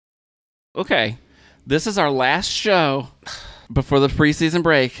Okay, this is our last show before the preseason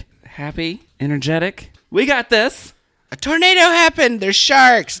break. Happy, energetic. We got this. A tornado happened. There's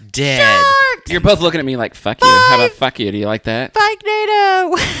sharks. Dead. Sharks! You're both looking at me like, fuck you. How about fuck you? Do you like that? Fuck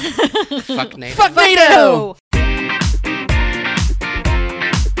NATO! Fuck NATO. Fuck NATO!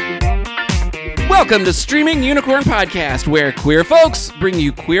 Welcome to Streaming Unicorn Podcast, where queer folks bring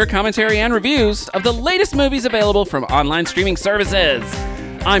you queer commentary and reviews of the latest movies available from online streaming services.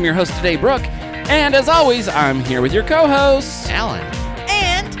 I'm your host today, Brooke, and as always, I'm here with your co-hosts, Alan.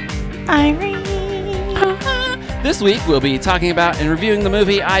 And Irene. This week, we'll be talking about and reviewing the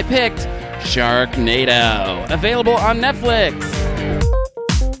movie I picked, Sharknado, available on Netflix.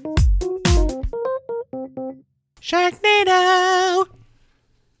 Sharknado.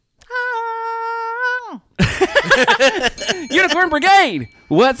 Unicorn Brigade,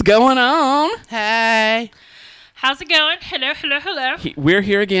 what's going on? Hey. How's it going? Hello. We're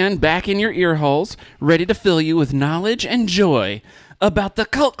here again, back in your ear holes, ready to fill you with knowledge and joy about the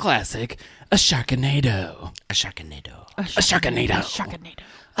cult classic, A Sharknado. A Sharknado. A Sharknado.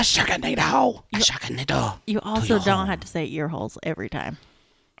 A Sharknado. A Sharknado. You also don't have to say ear holes every time.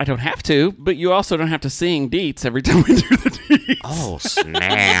 I don't have to, but you also don't have to sing deets every time we do the deets. Oh,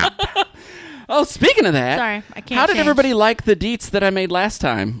 snap. Oh, speaking of that, Sorry, I can't how did change. everybody like the deets that I made last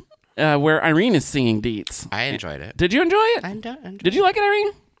time, where Irene is singing deets? I enjoyed it. Did you enjoy it? I enjoyed Did you like it,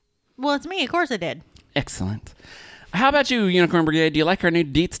 Irene? Well, it's me. Of course I did. Excellent. How about you, Unicorn Brigade? Do you like our new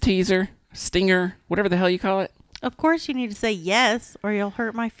deets teaser, stinger, whatever the hell you call it? Of course you need to say yes, or you'll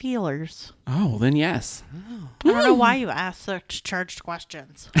hurt my feelers. Oh, well, then yes. I don't know why you ask such charged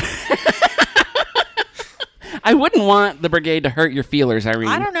questions. I wouldn't want the brigade to hurt your feelers, Irene.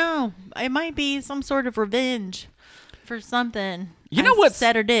 I don't know. It might be some sort of revenge for something. You know I what's-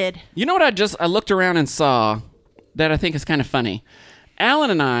 said or did. You know what I looked around and saw that I think is kind of funny? Alan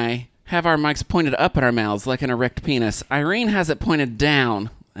and I have our mics pointed up at our mouths like an erect penis. Irene has it pointed down,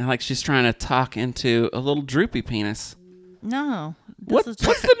 like she's trying to talk into a little droopy penis. No. What's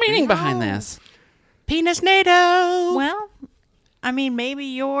the meaning behind No. this? Penis NATO. Well, I mean, maybe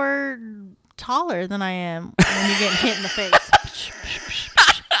you're taller than I am when you get hit in the face.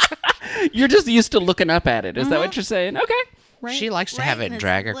 You're just used to looking up at it. Is that what you're saying? Okay. Right, She likes to right have in it his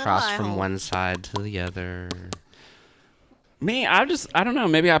drag little across eye from hole. one side to the other. Me, I don't know.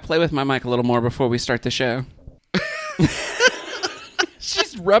 Maybe I play with my mic a little more before we start the show.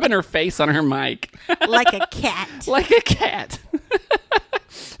 She's rubbing her face on her mic. Like a cat. Like a cat.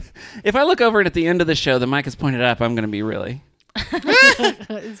 If I look over and at the end of the show, the mic is pointed up, I'm going to be really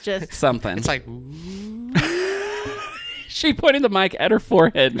It's just something. It's like, She pointed the mic at her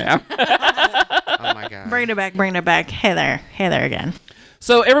forehead now. oh my God. bring it back. Hey there again.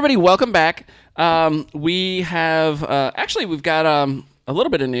 So everybody, welcome back. We have, we've got a little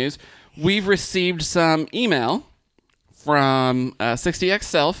bit of news. We've received some email from 60X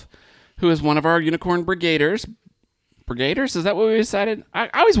Self, who is one of our Unicorn Brigaders. Brigaders? Is that what we decided? I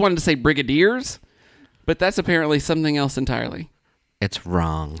always wanted to say Brigadiers, but that's apparently something else entirely. It's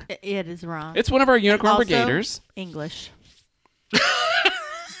wrong. It is wrong. It's one of our Unicorn Also, Brigaders. English.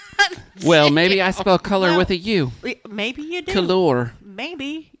 Well, maybe I spell color with a U. Maybe you do. Color.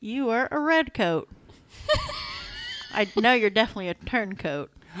 Maybe you are a red coat. I know you're definitely a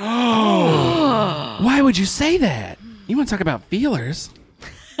turncoat. Why would you say that? You want to talk about feelers?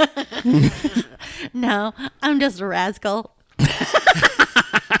 No, I'm just a rascal.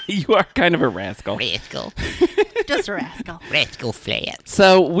 You are kind of a rascal. Rascal. Just a rascal. Rascal flat.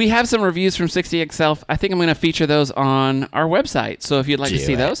 So we have some reviews from 60X Self. I think I'm going to feature those on our website. So if you'd like to Do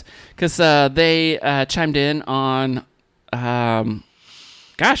see it. those, because they chimed in on,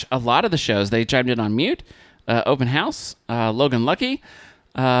 a lot of the shows. They chimed in on Mute, Open House, Logan Lucky.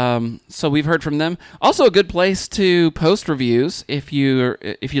 So we've heard from them. Also a good place to post reviews if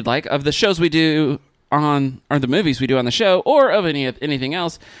you'd like of the shows we do on, or the movies we do on the show, or of anything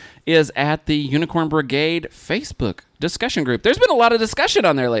else, is at the Unicorn Brigade Facebook discussion group. There's been a lot of discussion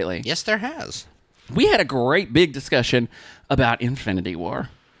on there lately. Yes, there has. We had a great big discussion about Infinity War.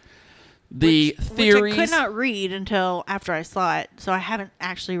 The theories. Which I could not read until after I saw it, so I haven't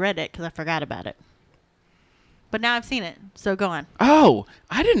actually read it because I forgot about it. But now I've seen it, so go on. Oh,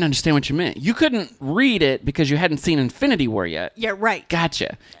 I didn't understand what you meant. You couldn't read it because you hadn't seen Infinity War yet. Yeah, right.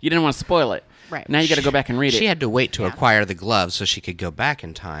 Gotcha. You didn't want to spoil it. Right. Now you got to go back and read it. She had to wait to acquire the glove so she could go back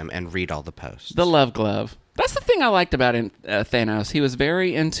in time and read all the posts. The love glove. That's the thing I liked about Thanos. He was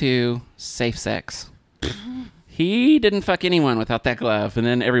very into safe sex. He didn't fuck anyone without that glove, and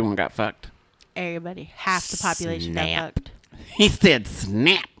then everyone got fucked. Everybody, half the population got Snap. fucked. He said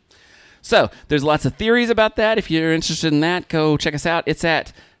snap. So there's lots of theories about that. If you're interested in that, go check us out. It's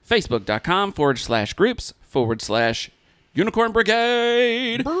at Facebook.com/groups/Unicorn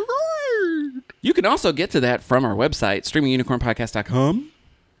Brigade. You can also get to that from our website, streamingunicornpodcast.com,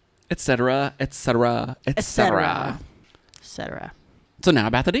 etc., etc., etc. Etc. So now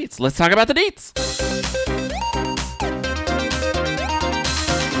about the deets. Let's talk about the deets.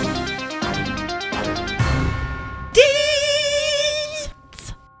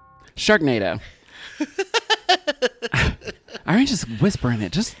 Sharknado. I ain't just whispering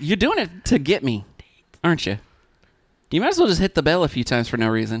it. Just you're doing it to get me, aren't you? You might as well just hit the bell a few times for no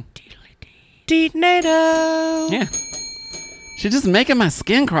reason. Deetnado. Yeah. She's just making my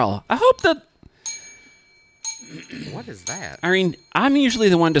skin crawl. I hope that. What is that? I mean, I'm usually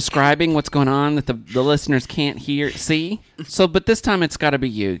the one describing what's going on that the listeners can't see. So, but this time it's got to be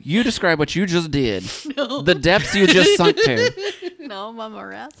you. You describe what you just did. No. The depths you just sunk to. No, I'm a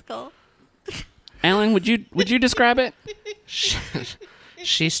rascal. Alan, would you describe it?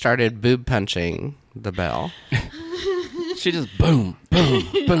 She started boob punching the bell. She just boom, boom,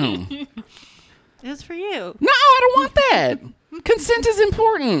 boom. It was for you. No, I don't want that. Consent is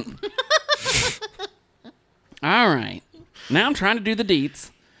important. All right. Now I'm trying to do the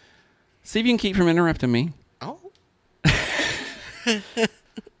deets. See if you can keep from interrupting me. Oh.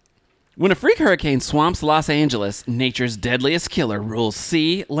 When a freak hurricane swamps Los Angeles, nature's deadliest killer rules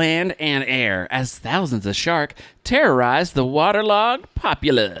sea, land, and air as thousands of sharks terrorize the waterlogged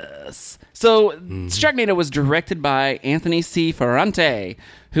populace. So, Sharknado was directed by Anthony C. Ferrante,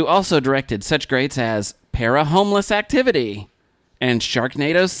 who also directed such greats as Para-Homeless Activity and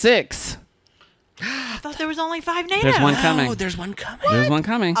Sharknado 6. I thought there was only 5 nados. There's one coming. Oh, there's one coming. There's one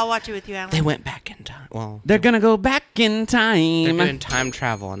coming. I'll watch it with you, Alan. They went back in time. Well, They're gonna go back in they're time. doing time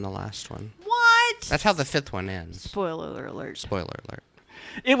travel in the last one. What? That's how the 5th one ends. Spoiler alert. Spoiler alert.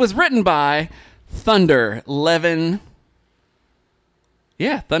 It was written by Thunder Levin.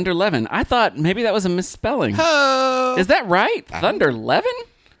 Yeah, Thunder Levin. I thought maybe that was a misspelling. Oh. Is that right? Thunder Levin?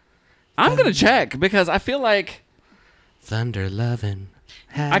 I'm gonna check because I feel like Thunder lovin'.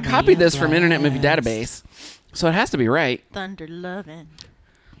 I copied this from Internet Movie Database, so it has to be right. Thunder loving.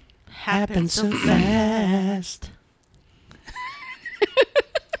 Happens so fast.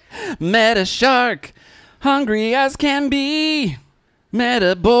 Met a shark, hungry as can be. Met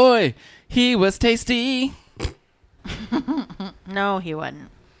a boy, he was tasty. No, he wasn't.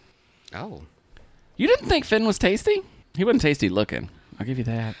 Oh. You didn't think Finn was tasty? He wasn't tasty looking. I'll give you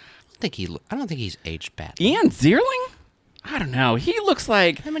that. I don't think he's aged badly. Ian Zierling? I don't know. He looks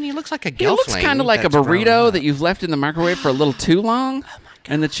like... I mean, he looks like a He looks gelfling kind of like a that's grown burrito up. that you've left in the microwave for a little too long.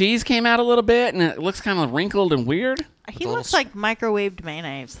 And the cheese came out a little bit, and it looks kind of wrinkled and weird. He a little looks like microwaved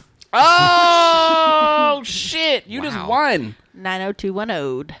mayonnaise. Oh, shit. You just Wow. won.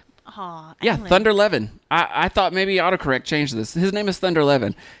 90210. Aw, Yeah, Alan. Thunder Levin. I thought maybe autocorrect changed this. His name is Thunder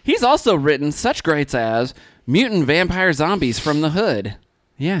Levin. He's also written such greats as Mutant Vampire Zombies from the Hood.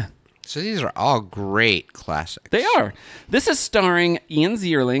 Yeah, So these are all great classics. they are. This is starring Ian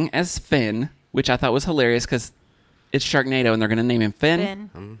Zierling as Finn, which I thought was hilarious because it's Sharknado and they're going to name him Finn. Finn.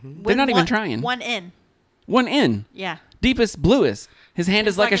 Mm-hmm. They're not even trying. One in. One in. Yeah. Deepest, bluest. His hand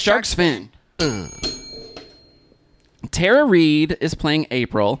is like a shark's fin. Tara Reid is playing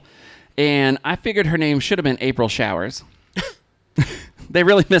April, and I figured her name should have been April Showers. They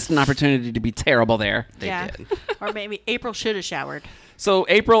really missed an opportunity to be terrible there. They yeah. did. Or maybe April should have showered. So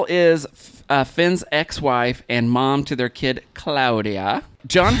April is Finn's ex-wife and mom to their kid Claudia.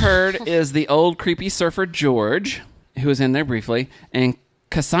 John Hurd is the old creepy surfer George, who is in there briefly, and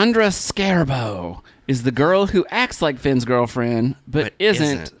Cassandra Scarabo is the girl who acts like Finn's girlfriend but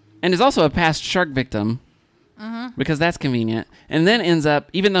isn't, and is also a past shark victim. Because that's convenient. And then ends up,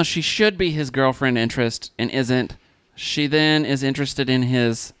 even though she should be his girlfriend interest and isn't, she then is interested in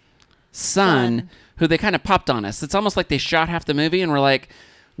his son, who they kind of popped on us. It's almost like they shot half the movie and were like,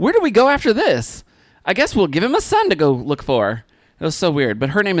 where do we go after this? I guess we'll give him a son to go look for. It was so weird.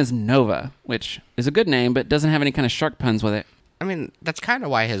 But her name is Nova, which is a good name, but doesn't have any kind of shark puns with it. I mean, that's kind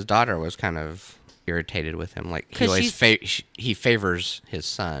of why his daughter was kind of irritated with him. Like, he 'Cause always he favors his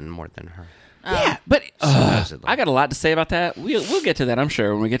son more than her. Yeah, but Supposedly. I got a lot to say about that. We'll get to that, I'm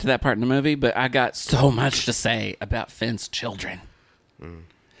sure, when we get to that part in the movie. But I got so much to say about Finn's children.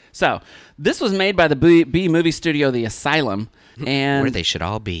 So this was made by the B movie studio, The Asylum, and Where they should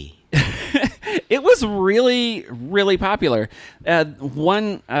all be. it was really, really popular.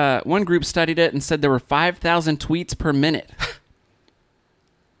 One group studied it and said there were 5,000 tweets per minute.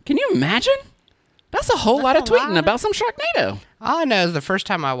 Can you imagine? That's a whole lot of a lot. tweeting about some Sharknado. All I know is the first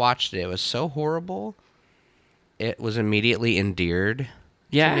time I watched it, it was so horrible. It was immediately endeared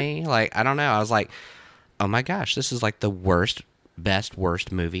Yeah? to me. Like, I don't know. I was like, oh my gosh, this is like the worst best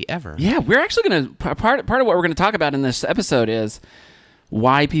worst movie ever. Yeah, we're actually going to part of what we're going to talk about in this episode is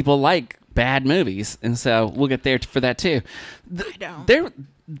why people like bad movies, and so we'll get there for that too. I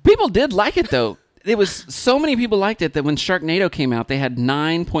don't. People did like it though. It was so many people liked it that when Sharknado came out, they had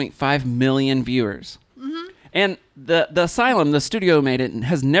 9.5 million viewers. And the Asylum, the studio made it,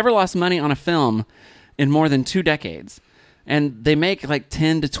 has never lost money on a film in more than 2 decades. And they make like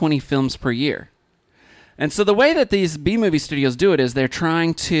 10 to 20 films per year. And so the way that these B-movie studios do it is they're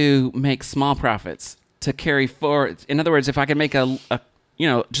trying to make small profits to carry forward. In other words, if I can make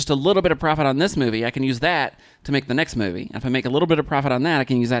just a little bit of profit on this movie, I can use that to make the next movie. If I make a little bit of profit on that, I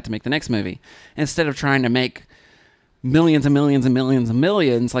can use that to make the next movie. Instead of trying to make millions and millions and millions and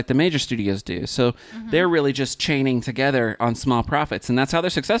millions like the major studios do. So they're really just chaining together on small profits, and that's how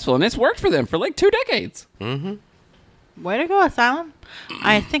they're successful. And it's worked for them for like 2 decades. Mm-hmm. Way to go, Asylum.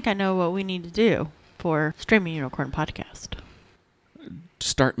 I think I know what we need to do for Streaming Unicorn Podcast.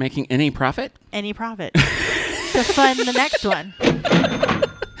 Start making any profit? Any profit to fund the next one.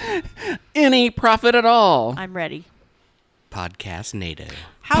 Any profit at all. I'm ready. Podcast NATO.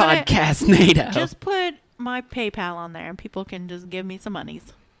 Podcast NATO. Just put my PayPal on there and people can just give me some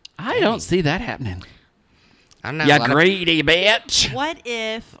monies. I don't see that happening. I don't know. You greedy bitch. What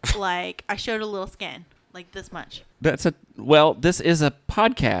if, like, I showed a little skin, like this much? This is a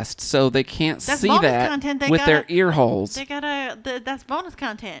podcast, so they can't That's see bonus that content with their ear holes. They that's bonus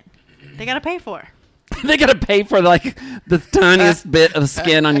content. They gotta pay for. They gotta pay for like the tiniest bit of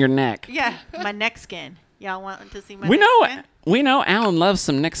skin on your neck. Yeah, my neck skin. Y'all want to see my We neck know. skin? We know. Alan loves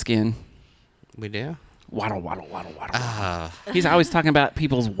some neck skin. We do? Waddle, waddle, waddle, waddle. He's always talking about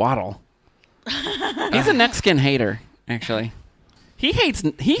people's waddle. He's a neck skin hater, actually. He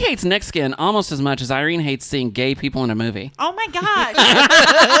hates neck skin almost as much as Irene hates seeing gay people in a movie. Oh my gosh.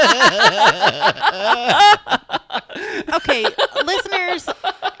 Okay, listeners,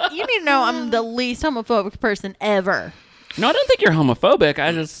 you need to know I'm the least homophobic person ever. No, I don't think you're homophobic.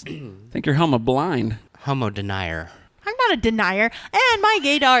 I just think you're homo-blind. Homo denier. I'm not a denier, and my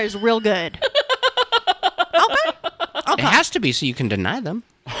gaydar is real good. Okay. It has to be so you can deny them.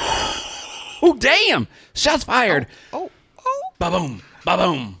 Oh, damn! Shots fired. Oh. Ba-boom.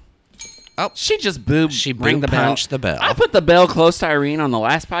 Ba-boom. Oh. She just boob rang the bell. punched the bell. I put the bell close to Irene on the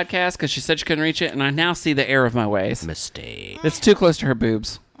last podcast because she said she couldn't reach it, and I now see the error of my ways. Mistake. It's too close to her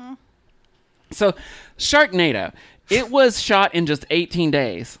boobs. So, Sharknado. It was shot in just 18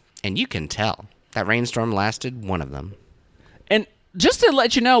 days. And you can tell. That rainstorm lasted one of them. And just to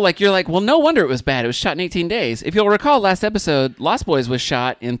let you know, you're like, well, no wonder it was bad. It was shot in 18 days. If you'll recall, last episode, Lost Boys was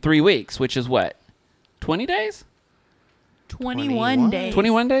shot in 3 weeks, which is what? 20 days? 21 days.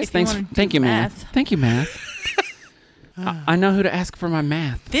 21 days? If you wanna Thank do you, math. Thank you, math. I know who to ask for my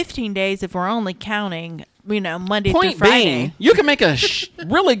math. 15 days if we're only counting, Monday Point through Friday. being, you can make a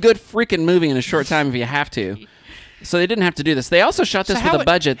really good freaking movie in a short time if you have to. So they didn't have to do this. They also shot this with a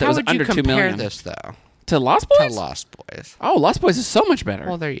budget that was under $2 million. How would you compare this, though? To Lost Boys? To Lost Boys. Oh, Lost Boys is so much better.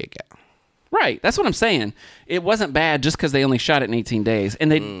 Well, there you go. Right. That's what I'm saying. It wasn't bad just because they only shot it in 18 days.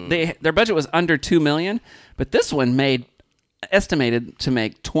 And their budget was under $2 million. But this one estimated to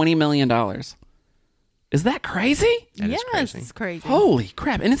make $20 million. Is that crazy? That is Yes, crazy. it's crazy. Holy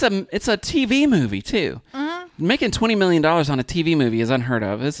crap. And it's a TV movie, too. Making $20 million on a TV movie is unheard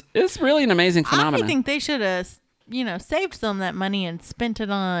of. It's really an amazing phenomenon. I think they should have, saved some of that money and spent it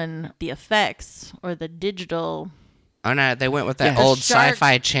on the effects or the digital. Oh, no, they went with that Yeah. old The shark-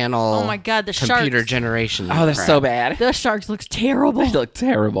 Sci-Fi Channel Oh, my God, the computer sharks. generation. Oh, they're crap. so bad. The sharks looks terrible. They look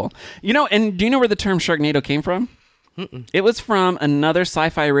terrible. And do you know where the term Sharknado came from? It was from another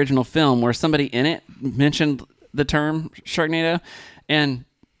sci-fi original film where somebody in it mentioned the term Sharknado, and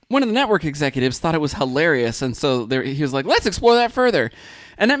one of the network executives thought it was hilarious, and so he was like, "Let's explore that further."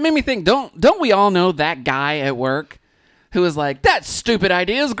 And that made me think, don't we all know that guy at work who was like, "That stupid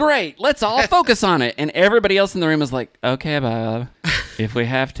idea is great. Let's all focus on it," and everybody else in the room is like, "Okay, Bob, if we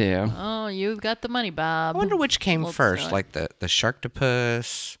have to." Oh, you've got the money, Bob. I wonder which came Let's first, do it. like the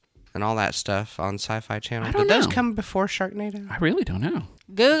Sharktopus and all that stuff on Sci-Fi Channel. I don't Did those know. come before Sharknado? I really don't know.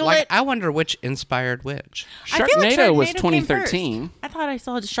 Google Like, it. I wonder which inspired which. I feel like Sharknado was Sharknado came 2013. first. I thought I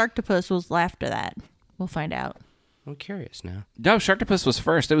saw Sharktopus was after that. We'll find out. I'm curious now. No, Sharktopus was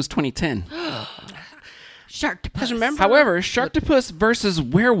first. It was 2010. Sharktopus. remember- However, Sharktopus versus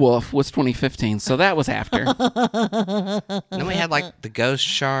Werewolf was 2015, so that was after. Then we had like the Ghost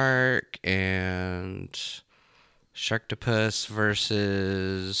Shark and Sharktopus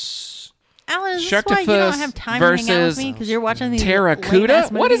versus. Alan, is this why you don't Sharktopus have time to hang out with versus me? Because you're watching these Terracuda?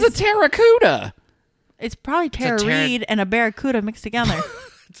 late-ass What is a movies? Terracuda? It's probably Tara a Reid and a barracuda mixed together.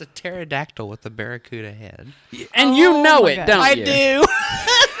 It's a pterodactyl with a barracuda head. And you know my it, God. don't I you? do.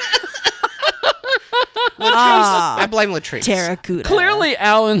 I blame Latrice. Terracuda. Clearly,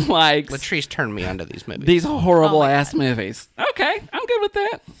 Alan likes Latrice turned me onto these movies. these horrible ass movies. Okay, I'm good with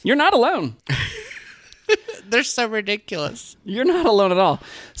that. You're not alone. They're so ridiculous. You're not alone at all.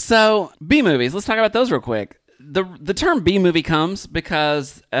 So, B movies. Let's talk about those real quick. The term B movie comes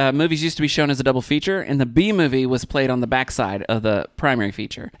because movies used to be shown as a double feature, and the B movie was played on the backside of the primary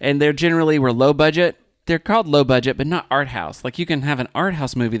feature. And they generally were low budget. They're called low budget, but not art house. Like you can have an art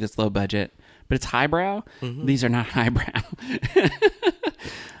house movie that's low budget, but it's highbrow. These are not highbrow.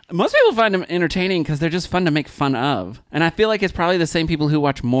 Most people find them entertaining because they're just fun to make fun of. And I feel like it's probably the same people who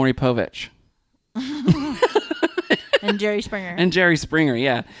watch Maury Povich. And Jerry Springer. And Jerry Springer,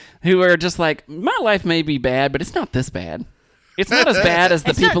 yeah. Who are just like, my life may be bad, but it's not this bad. It's not as bad as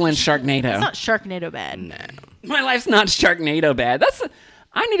the It's not- people in Sharknado. It's not Sharknado bad. No. My life's not Sharknado bad.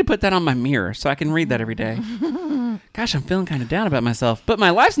 I need to put that on my mirror so I can read that every day. Gosh, I'm feeling kind of down about myself. But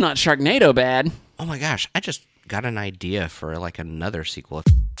my life's not Sharknado bad. Oh my gosh, I just got an idea for like another sequel.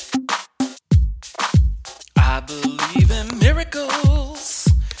 I believe in miracles.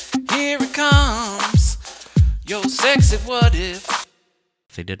 Here it comes. Yo, sexy, what if?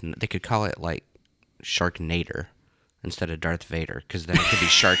 If they didn't, they could call it like Sharknader instead of Darth Vader, because then it could be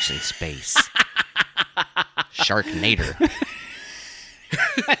sharks in space. Sharknader.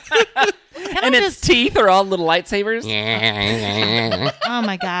 And its teeth are all little lightsabers. Oh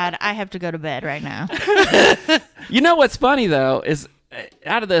my God, I have to go to bed right now. You know what's funny, though, is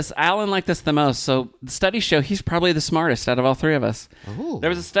out of this, Alan liked this the most. So the studies show he's probably the smartest out of all three of us. Ooh. There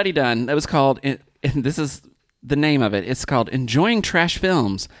was a study done that was called, and this is the name of it. It's called Enjoying Trash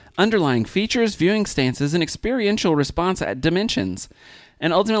Films, Underlying Features, Viewing Stances, and Experiential Response at Dimensions.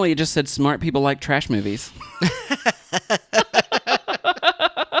 And ultimately, it just said smart people like trash movies.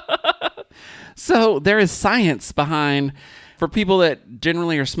 So there is science behind, for people that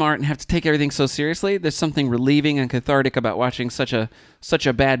generally are smart and have to take everything so seriously, there's something relieving and cathartic about watching such a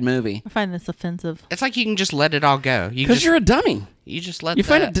bad movie. I find this offensive. It's like you can just let it all go. Because you're a dummy. You just let You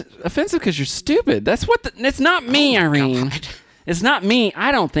find that. it offensive because you're stupid. That's what it's not me, Irene. God. It's not me.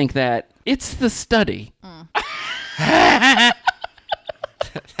 I don't think that. It's the study.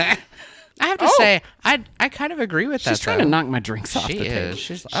 I have to say, I kind of agree with that. She's trying to knock my drinks off She the table. is.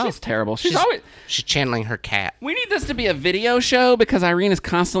 She's Oh. terrible. She's always. She's channeling her cat. We need this to be a video show because Irene is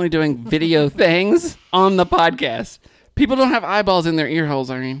constantly doing video things on the podcast. People don't have eyeballs in their ear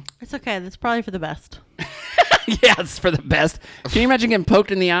holes, Irene. It's okay. That's probably for the best. Yeah, it's for the best. Can you imagine getting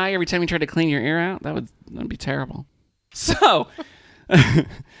poked in the eye every time you try to clean your ear out? That'd be terrible. So,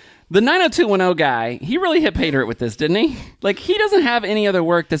 the 90210 guy, he really hit pay dirt with this, didn't he? Like, he doesn't have any other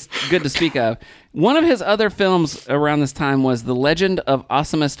work that's good to speak of. One of his other films around this time was The Legend of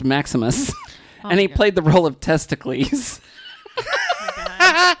Awesomus Maximus, and he played the role of Testicles.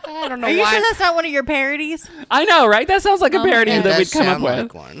 I don't know Are you why. sure that's not one of your parodies? I know, right? That sounds like a Oh my parody God. that we'd Does come up sound with.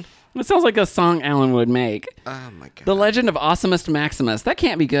 like one. It sounds like a song Alan would make. Oh my god. The Legend of Awesomus Maximus. That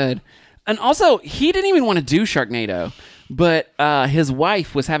can't be good. And also, he didn't even want to do Sharknado, but his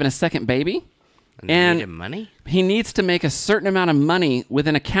wife was having a second baby, And needed money? he needs to make a certain amount of money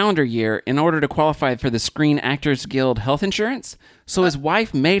within a calendar year in order to qualify for the Screen Actors Guild health insurance. So his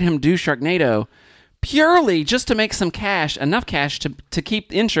wife made him do Sharknado purely just to make some cash, enough cash to keep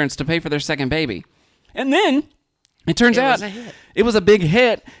the insurance to pay for their second baby. And then it turns It out was a hit. it was a big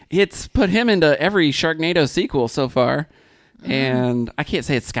hit. It's put him into every Sharknado sequel so far. And I can't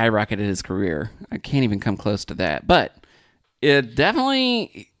say it's skyrocketed his career. I can't even come close to that. But it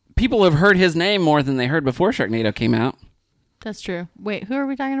definitely, people have heard his name more than they heard before Sharknado came out. That's true. Wait, who are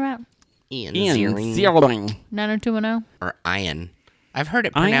we talking about? Ian Ian Ziering. Ziering. 90210? Or Ian. I've heard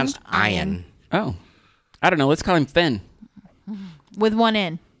it pronounced Ian. Oh. I don't know. Let's call him Finn. With one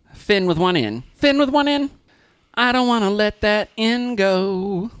N. Finn with one N. Finn with one N. I don't want to let that N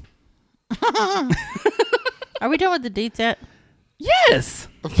go. Are we done with the deets yet? Yes.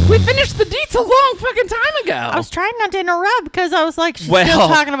 We finished the deets a long fucking time ago. I was trying not to interrupt because I was like, she's Well, still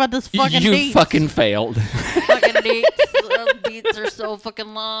talking about this fucking you deets. fucking failed. Fucking deets. Deets are so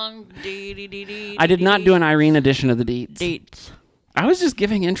fucking long. I did not do an Irene edition of the deets. Deets. I was just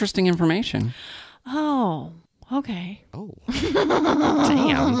giving interesting information. Oh, okay. Oh.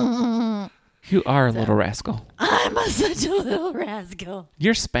 Damn. You are a little rascal. I'm such a little rascal.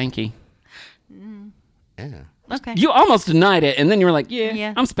 You're Spanky. Yeah. Okay. You almost denied it, and then you were like,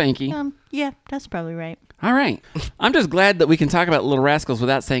 yeah. I'm Spanky. Yeah, that's probably right. All right. I'm just glad that we can talk about Little Rascals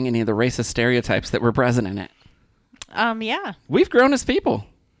without saying any of the racist stereotypes that were present in it. Yeah. We've grown as people.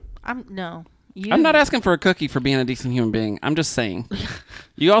 No. I'm not asking for a cookie for being a decent human being. I'm just saying.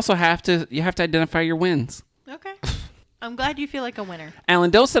 You also have to identify your wins. Okay. I'm glad you feel like a winner.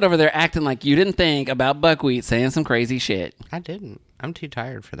 Alan, don't sit over there acting like you didn't think about Buckwheat saying some crazy shit. I didn't. I'm too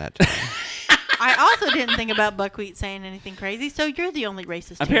tired for that today. I also didn't think about Buckwheat saying anything crazy, so you're the only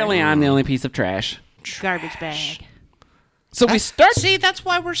racist. Apparently, here. I'm the only piece of trash. Garbage bag. So we start. See, that's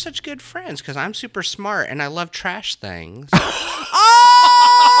why we're such good friends, because I'm super smart and I love trash things.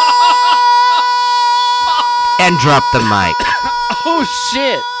 And drop the mic. Oh,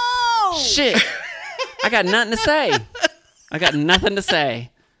 shit. I got nothing to say.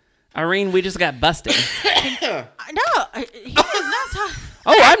 Irene, we just got busted. No, he was not talking.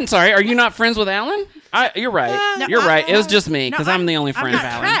 Oh, I'm sorry. Are you not friends with Alan? You're right. No, You're right. It was just me, because No, I'm the only friend of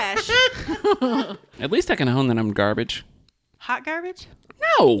I'm Alan. not trash. At least I can own that I'm garbage. Hot garbage?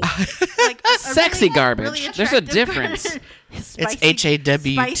 No. Like a Sexy really, garbage. really There's a attractive difference. garbage. It's Spicy-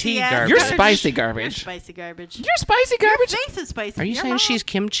 HAWT spicy-ass garbage. You're spicy garbage. You're spicy garbage. You're spicy Your garbage. face is spicy. Are you Your saying mouth- she's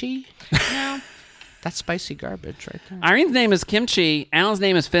kimchi? No. That's spicy garbage right there. Irene's name is Kimchi. Alan's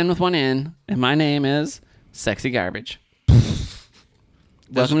name is Finn with one N. And my name is Sexy Garbage.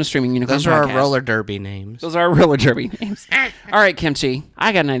 Welcome to Streaming Unicorn Those are our Podcast. roller derby names. Those are our roller derby names. All right, Kimchi.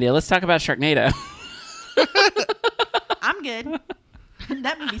 I got an idea. Let's talk about Sharknado. I'm good.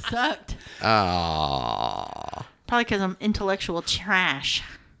 That movie sucked. Aww. Probably because I'm intellectual trash.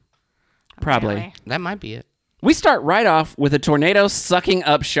 Probably. Apparently. That might be it. We start right off with a tornado sucking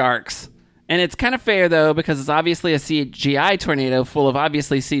up sharks. And it's kind of fair, though, because it's obviously a CGI tornado full of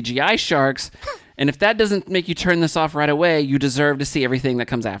obviously CGI sharks. And if that doesn't make you turn this off right away, you deserve to see everything that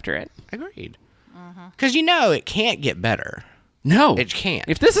comes after it. Agreed. Because you know it can't get better. No. It can't.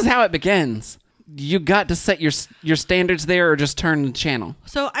 If this is how it begins, you got to set your standards there or just turn the channel.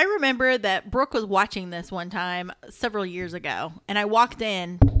 So I remember that Brooke was watching this one time several years ago, and I walked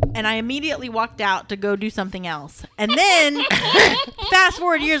in, and I immediately walked out to go do something else. And then, fast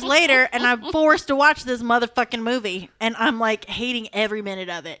forward years later, and I'm forced to watch this motherfucking movie, and I'm like hating every minute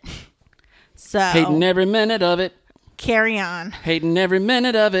of it. So Hating every minute of it. carry on. Hating every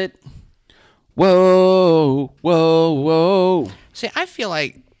minute of it. Whoa, whoa, whoa. See, I feel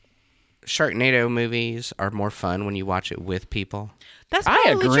like Sharknado movies are more fun when you watch it with people. That's I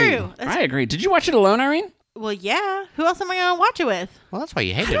probably agree. true. That's, I agree. Did you watch it alone, Irene? well, yeah. Who else am I going to watch it with? Well, that's why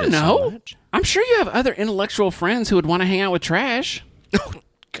you hated I don't it know. so much. I'm sure you have other intellectual friends who would want to hang out with trash. Oh,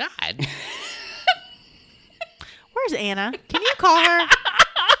 God. Where's Anna? Can you call her?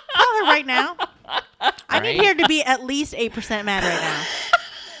 Call her right now. I need Right. her to be at least 8% mad right now.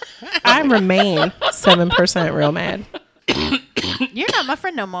 I remain 7% real mad. You're not my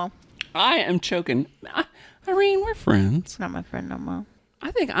friend no more. I am choking. Irene, we're friends. Not my friend no more.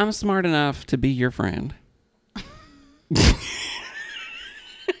 I think I'm smart enough to be your friend.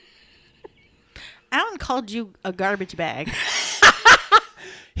 Alan called you a garbage bag.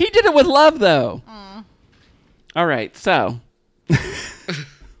 He did it with love, though. All right, so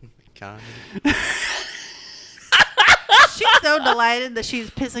God. She's so delighted that she's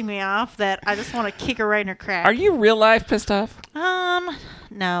pissing me off that I just want to kick her right in her crack. are you real life pissed off?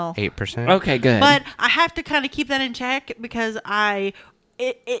 No. 8%. Okay, good. But I have to kind of keep that in check because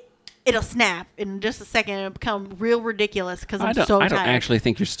it'll snap in just a second and it'll become real ridiculous because I'm so I tired. don't actually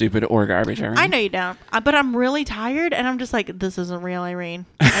think you're stupid or garbage, Irene. I know you don't, but I'm really tired, and I'm just like, this isn't real, Irene.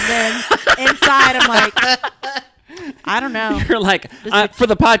 And then inside, I'm like, I don't know. You're like, for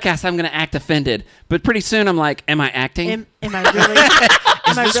the podcast, I'm going to act offended. But pretty soon, I'm like, am I acting? Am I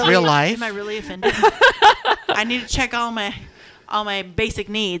really? Is this real life? Am I really offended? I need to check all my basic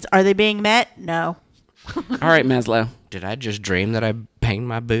needs. Are they being met? No. All right, Maslow. Did I just dream that I banged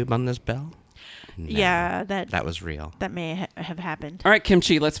my boob on this bell? No. Yeah, that was real. that may have happened. All right,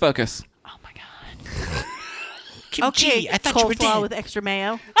 Kimchi, let's focus. Oh my god. Kimchi, Okay, I thought you were coleslaw dead. with extra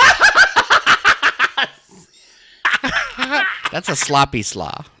mayo. That's a sloppy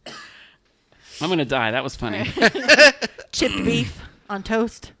slaw. I'm going to die. That was funny. Chipped beef on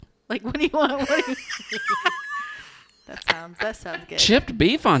toast. Like, what do you want? What do you... That sounds good. Chipped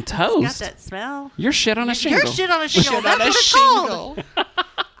beef on Got toast. that smell. You're shit on a shingle. You're shit on a shingle. Shit That's on what a it's shingle. called.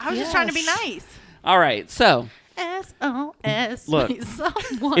 I was just trying to be nice. All right, so SOS. Look, please,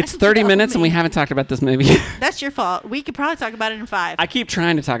 someone it's 30 tell minutes and me. we haven't talked about this movie. That's your fault. We could probably talk about it in 5. I keep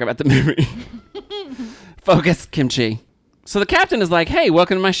trying to talk about the movie. Focus, Kimchi. So the captain is like, hey,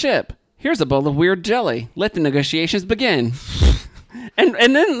 welcome to my ship. Here's a bowl of weird jelly. Let the negotiations begin.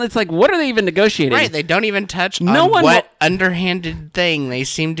 And then it's like, what are they even negotiating? Right, they don't even touch No on one what will- underhanded thing they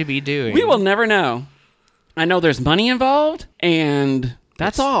seem to be doing. We will never know. I know there's money involved, and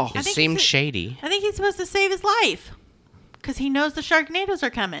that's all. It think seems he's a- shady. I think he's supposed to save his life because he knows the Sharknadoes are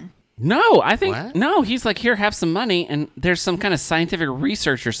coming. No, I think What? no. He's like, here, have some money, and there's some kind of scientific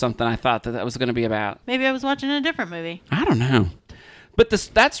research or something. I thought that was going to be about. Maybe I was watching a different movie. I don't know. But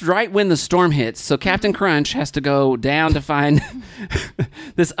that's right when the storm hits. So Captain Crunch has to go down to find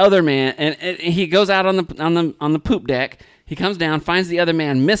this other man, and he goes out on the poop deck. He comes down, finds the other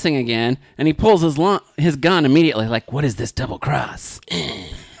man missing again, and he pulls his gun immediately. Like, what is this double cross?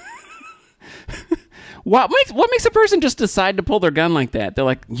 What makes a person just decide to pull their gun like that? They're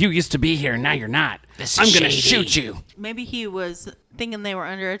like, you used to be here, now you're not. This is I'm gonna shady. shoot you. Maybe he was thinking they were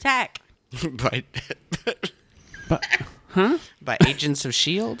under attack. By Huh? by Agents of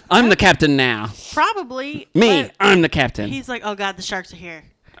S.H.I.E.L.D.? I'm the captain now. Probably. Me, but I'm the captain. He's like, oh God, the sharks are here.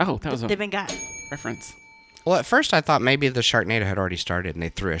 Oh, that was a They've been got. reference. Well, at first I thought maybe the Sharknado had already started and they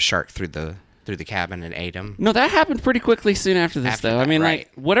threw a shark through the cabin and ate him. No, that happened pretty quickly soon after this, After though. that, I mean, right.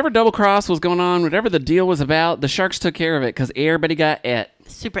 like, whatever double cross was going on, whatever the deal was about, the sharks took care of it because everybody got et.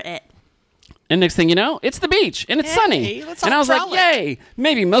 Super it. And next thing you know, it's the beach and it's sunny. let's And all I was like, frolic. yay,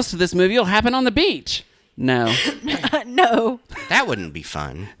 maybe most of this movie will happen on the beach. No. No. That wouldn't be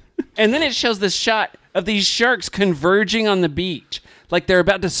fun. And then it shows this shot of these sharks converging on the beach like they're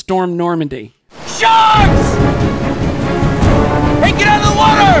about to storm Normandy.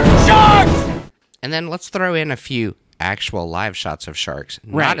 And then let's throw in a few actual live shots of sharks.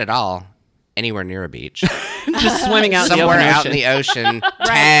 Right. Not at all anywhere near a beach. Just swimming out in the Somewhere open out in ocean. the ocean,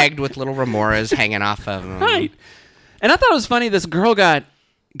 tagged with little remoras hanging off of them. Right. And I thought it was funny. This girl got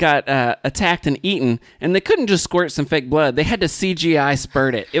attacked and eaten, and they couldn't just squirt some fake blood. They had to CGI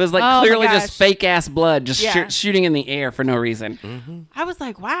spurt it. It was like Oh my clearly gosh. just fake ass blood, just Yeah. shooting in the air for no reason. Mm-hmm. I was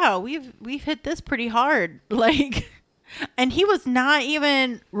like, wow, we've hit this pretty hard. Like, and he was not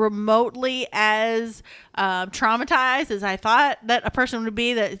even remotely as traumatized as I thought that a person would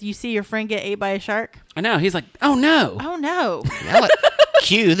be that you see your friend get ate by a shark. I know. He's like, oh no. Oh no. Now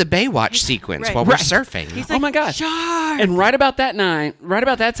cue the Baywatch sequence Right. while we're Right. surfing. He's Oh like, my gosh. shark. And right about that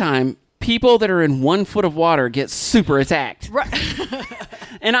time, people that are in 1 foot of water get super attacked. Right.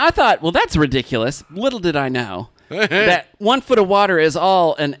 And I thought, well, that's ridiculous. Little did I know that 1 foot of water is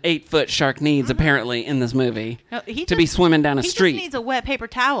all an 8-foot shark needs, apparently, in this movie. No, he to be just- swimming down a He street. just needs a wet paper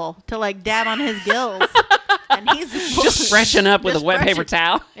towel to like dab on his gills. And he's Just freshen up with a Just wet paper freshen-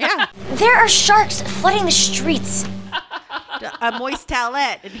 towel. Yeah. There are sharks flooding the streets. A moist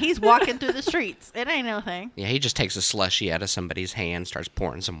towelette. And he's walking through the streets. It ain't no thing. Yeah, he just takes a slushie out of somebody's hand, starts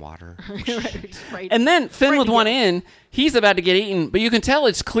pouring some water. And then Finn Right with one together. in, he's about to get eaten, but you can tell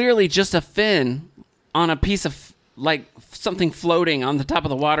it's clearly just a fin on a piece of like something floating on the top of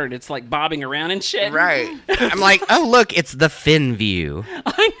the water, and it's like bobbing around and shit. Right. I'm like, oh, look, it's the fin view.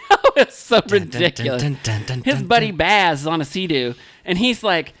 I know, it's so dun, ridiculous. dun, dun, dun, His dun, buddy dun. Baz is on a Sea-Doo, and he's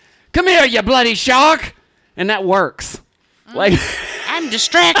like, "Come here, you bloody shark!" And that works. Like I'm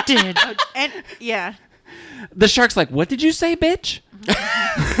distracted. And yeah. the shark's like, "What did you say, bitch?"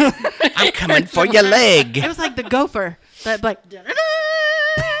 I'm coming for your leg. It was like the gopher. That like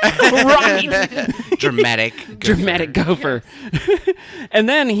Right. Dramatic gopher. And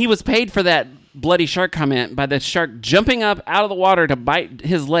then he was paid for that bloody shark comment by the shark jumping up out of the water to bite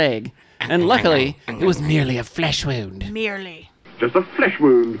his leg. And luckily, it was merely a flesh wound. merely. Just a flesh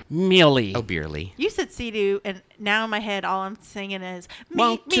wound. Merely. Oh, Beerly. You said Sea-Doo, and now in my head, all I'm singing is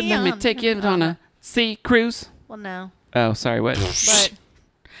Won't you let me take you on a sea cruise? Well, no, Oh, sorry, what? but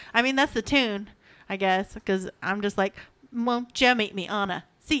I mean that's the tune, I guess, because I'm just like, won't you meet me on a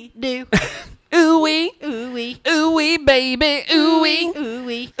Sea-Doo? Ooh-wee, Ooh-wee, ooh-wee, baby, ooh-wee,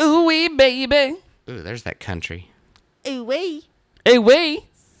 ooh-wee, ooh-wee, baby, Ooh, there's that country. ooh-wee, ooh-wee.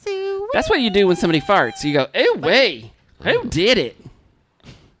 ooh-wee. That's what you do when somebody farts. You go, ooh-wee. Who did it?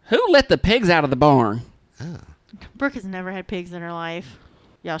 Who let the pigs out of the barn? Brooke has never had pigs in her life.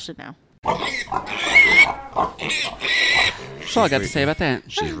 Y'all should know. That's all I got to say about that.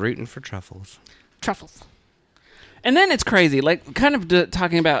 She's rooting for truffles. Truffles. And then it's crazy, like kind of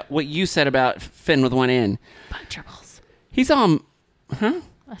talking about what you said about Finn with one in. Butt truffles. He's all, I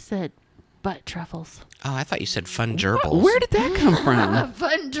said butt truffles. Oh, I thought you said fun gerbils. where did that come from?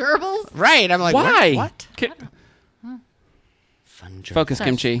 Fun gerbils? Right. I'm like, Why? What? Fun gerbils. Focus,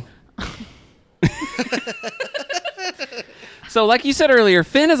 Kimchi. So, like you said earlier,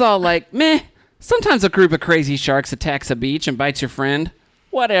 Finn is all like, meh. Sometimes a group of crazy sharks attacks a beach and bites your friend.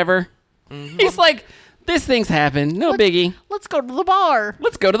 Whatever. He's like, this thing's happened. No biggie. Let's go to the bar.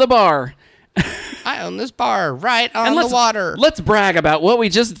 Let's go to the bar. I own this bar right on And the water. Let's brag about what we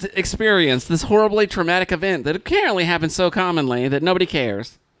just experienced, this horribly traumatic event that apparently happens so commonly that nobody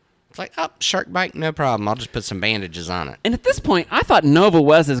cares. It's like, oh, shark bite, no problem. I'll just put some bandages on it. And at this point, I thought Nova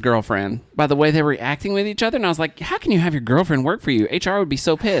was his girlfriend by the way they were acting with each other. And I was like, how can you have your girlfriend work for you? HR would be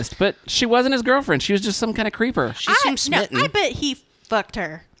so pissed. But she wasn't his girlfriend. She was just some kind of creeper. She seems smitten. I bet he fucked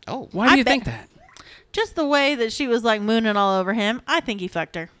her. Oh, Why do you bet- think that? Just the way that she was like mooning all over him. I think he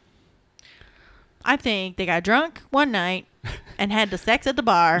fucked her. I think they got drunk one night and had the sex at the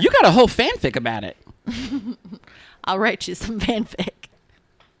bar. You got a whole fanfic about it. I'll write you some fanfic.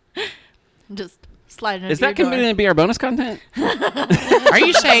 Just slide it Is that going to be our bonus content? are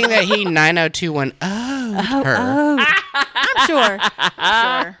you saying that he 90210'd her? I'm sure.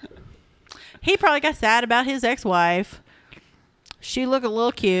 I'm sure. He probably got sad about his ex-wife. She looked a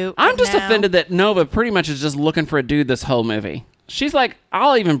little cute. I'm but just now- offended that Nova pretty much is just looking for a dude this whole movie. She's like,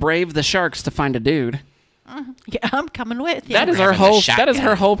 I'll even brave the sharks to find a dude. Yeah, I'm coming with you. That is her Grabbing the whole. That is her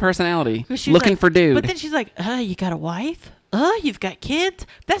shotgun. whole personality. But she's Looking like- for dude. But then she's like, you got a wife? You've got kids?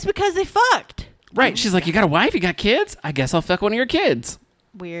 That's because they fucked. Right. She's like, you got a wife? You got kids? I guess I'll fuck one of your kids.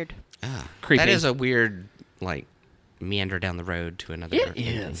 Weird. Creepy. That is a weird, like, meander down the road to another. It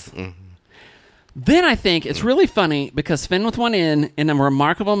is. Mhm. Then I think it's really funny because Finn with one in a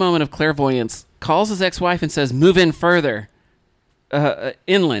remarkable moment of clairvoyance, calls his ex-wife and says, move in further,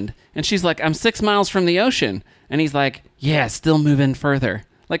 inland. And she's like, I'm 6 miles from the ocean. And he's like, yeah, still move in further.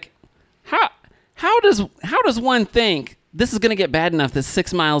 Like, how does one think this is going to get bad enough that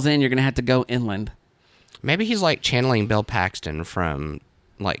 6 miles in you're going to have to go inland? Maybe he's like channeling Bill Paxton from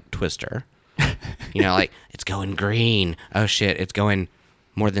like Twister. You know, like it's going green. Oh shit, it's going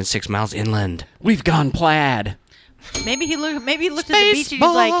more than 6 miles inland. We've gone plaid. Maybe he looked at the beach and he's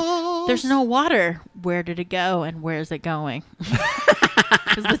like, there's no water. Where did it go and where is it going?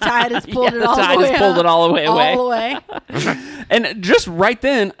 Because the tide has pulled it all the way The tide has pulled it all the way away. All the way. And just right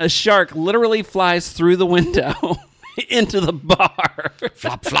then, a shark literally flies through the window into the bar.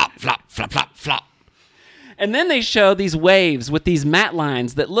 Flop, flop, flop, flop, flop, flop. And then they show these waves with these matte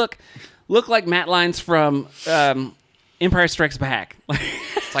lines that look like matte lines from Empire Strikes Back.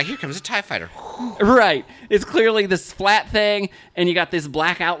 It's like, here comes a TIE fighter. Right. It's clearly this flat thing, and you got this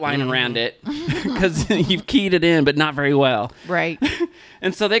black outline around it because you've keyed it in, but not very well. Right.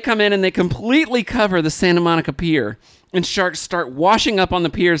 And so they come in and they completely cover the Santa Monica Pier, and sharks start washing up on the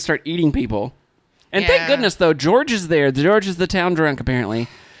pier and start eating people. And thank Yeah. goodness, though, George is there. George is the town drunk, apparently,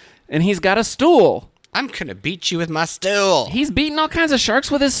 and he's got a stool. I'm gonna beat you with my stool. He's beating all kinds of sharks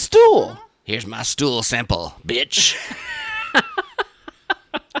with his stool. Here's my stool sample, bitch.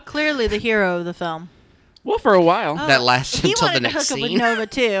 Clearly the hero of the film. Well, for a while. That lasts He until the wanted to next hook up with scene. Nova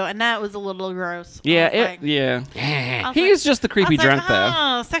too, and that was a little gross. Yeah, I was like- yeah. I was He like- is just the creepy I was like, drunk, though.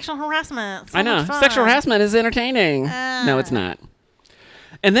 Oh, sexual harassment. So I know. much fun. Sexual harassment is entertaining. No, it's not.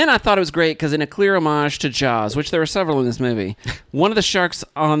 And then I thought it was great because in a clear homage to Jaws, which there were several in this movie, one of the sharks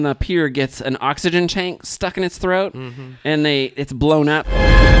on the pier gets an oxygen tank stuck in its throat, and it's blown up.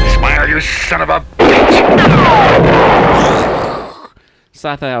 Smile, you son of a bitch! So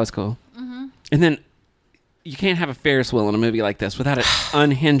I thought that was cool. And then you can't have a Ferris wheel in a movie like this without it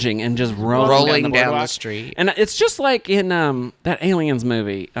unhinging and just rolling down the boardwalk. street. And it's just like in that Aliens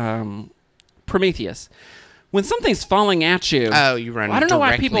movie, Prometheus. When something's falling at you, Oh, you run I don't know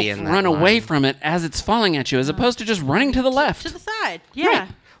why people directly in that run away line. from it as it's falling at you, as opposed to just running to the left. To the side. Yeah. Right.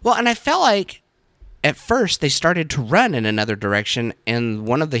 Well, and I felt like at first they started to run in another direction, and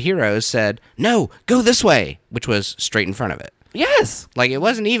one of the heroes said, "No, go this way," which was straight in front of it. Yes. Like it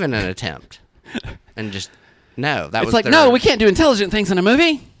wasn't even an attempt, and just no. That It's was like, their- no, we can't do intelligent things in a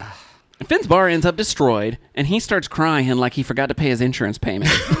movie. And Finn's bar ends up destroyed, and he starts crying like he forgot to pay his insurance payment.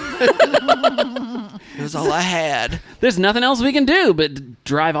 It was all I had. There's nothing else we can do but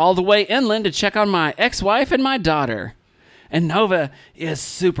drive all the way inland to check on my ex-wife and my daughter. And Nova is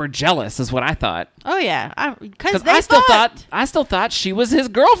super jealous, is what I thought. Oh yeah. Because Because they I still thought she was his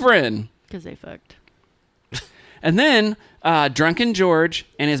girlfriend. Because they fucked. And then Drunken George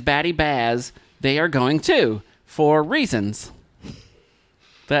and his baddie Baz, they are going too for reasons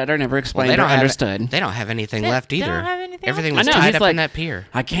that are never explained or understood. They don't have anything They- left they either. don't have anything Everything left. was I know, tied he's up like, in that pier.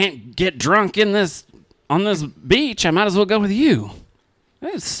 I can't get drunk on this beach. I might as well go with you.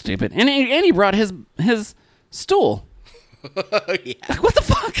 That's stupid. And he brought his stool. Like, what the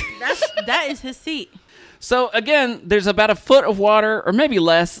fuck? That is his seat. So again, there's about a foot of water, or maybe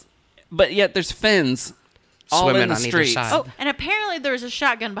less, but yet there's fins all Swimming in the on either streets. side. Oh, and apparently there was a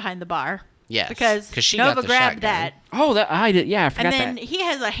shotgun behind the bar. Yes, Because 'cause she Nova got the grabbed shotgun. that. Oh, that I did. Yeah, I forgot And then that. he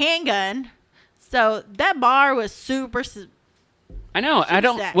has a handgun. So that bar was super. I know. I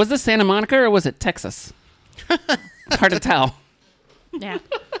don't. stacked. Was this Santa Monica or was it Texas? It's hard to tell. Yeah.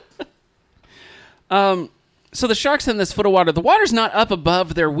 So the shark's in this foot of water. The water's not up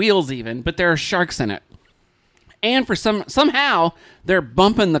above their wheels even, but there are sharks in it. And for somehow they're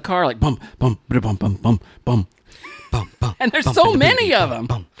bumping the car like bump, bump, bump, bump, bump, bump. Bump, bump, And there's bump so in the many booty, of bump,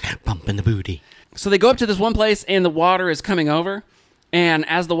 them. Bump, bump in the booty. So they go up to this one place, and the water is coming over. And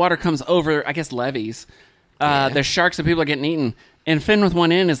as the water comes over, I guess levees, there's sharks and people are getting eaten. And Finn with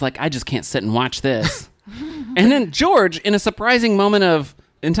one end is like, I just can't sit and watch this. And then George, in a surprising moment of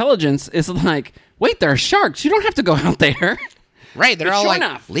intelligence, is like, wait, there are sharks. You don't have to go out there. Right, they're But all sure like,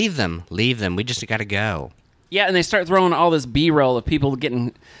 enough. leave them. We just got to go. Yeah, and they start throwing all this B-roll of people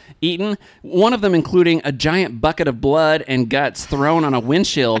getting eaten. One of them including a giant bucket of blood and guts thrown on a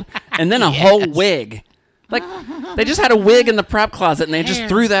windshield, and then a whole wig. Like, they just had a wig in the prop closet, and they just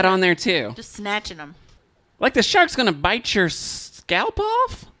threw that on there, too. Just snatching them. Like, the shark's going to bite your scalp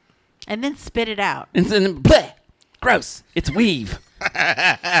off? And then spit it out. And then, bleh, gross. It's weave.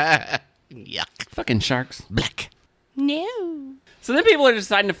 Yuck. Fucking sharks. Black. No. So then people are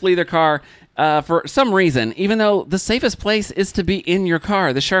deciding to flee their car for some reason, even though the safest place is to be in your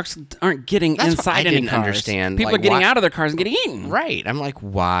car. The sharks aren't getting That's what inside I any didn't cars. understand. People Like, are getting why- out of their cars and getting eaten. Right. I'm like,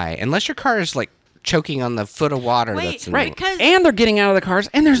 why? Unless your car is like choking on the foot of water Wait, that's in Right. Because- And they're getting out of the cars,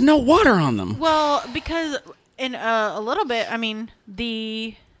 and there's no water on them. Well, because in a little bit, I mean,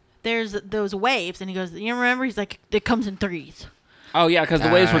 there's those waves, and he goes, you remember? He's like, it comes in threes. Oh, yeah, because the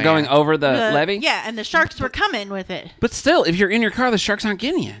waves were yeah. going over the levee? Yeah, and the sharks were coming with it. But still, if you're in your car, the sharks aren't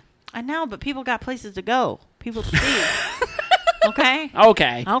getting you. I know, but people got places to go. People to see. Okay?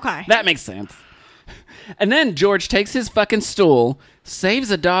 Okay. Okay. That makes sense. And then George takes his fucking stool,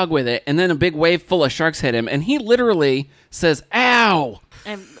 saves a dog with it, and then a big wave full of sharks hit him, and he literally says, ow!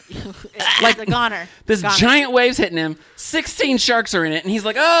 And like the goner. This Goner. giant wave's hitting him. 16 sharks are in it, and he's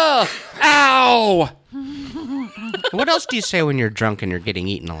like, oh, ow! What else do you say when you're drunk and you're getting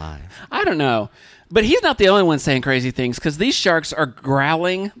eaten alive? I don't know. But he's not the only one saying crazy things, because these sharks are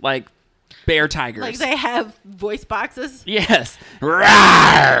growling like bear tigers. Like they have voice boxes. Yes.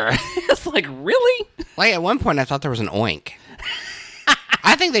 Rawr! It's like, really? Like at one point, I thought there was an oink.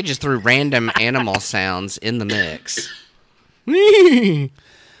 I think they just threw random animal sounds in the mix.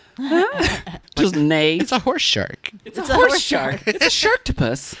 Just neigh. It's a horse shark. It's a horse shark. It's a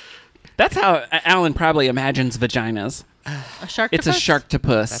sharktopus. That's how Alan probably imagines vaginas. A shark. It's a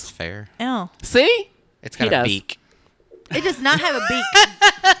sharktopus. That's fair. Ew. See? It's He got a does. beak. It does not have a beak.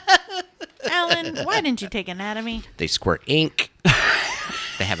 Alan, why didn't you take anatomy? They squirt ink.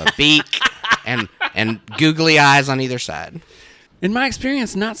 They have a beak and googly eyes on either side. In my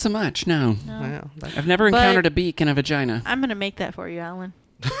experience, not so much, no. Well, I've never encountered a beak in a vagina. I'm gonna make that for you, Alan.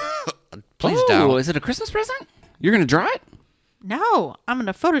 please Ooh, don't. Is it a Christmas present? You're going to draw it? No, I'm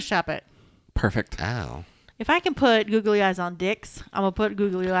gonna Photoshop it. Perfect. Oh. If I can put googly eyes on dicks, I'm gonna put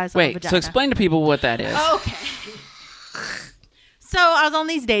googly eyes on a Wait, vagina. so explain to people what that is. Okay. So I was on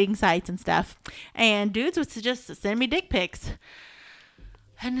these dating sites and stuff, and dudes would just send me dick pics.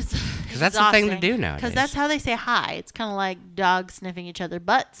 And it's that's the thing to do Because nowadays. that's how they say hi. It's kind of like dogs sniffing each other's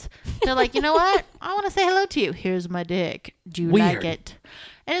butts. They're like, you know what? I want to say hello to you. Here's my dick. Do you like Weird. it?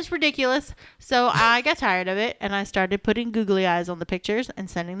 And it's ridiculous. So I got tired of it, and I started putting googly eyes on the pictures and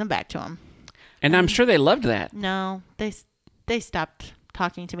sending them back to them. And I'm sure they loved that. No, they stopped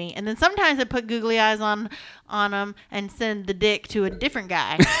talking to me. And then sometimes I put googly eyes on them and send the dick to a different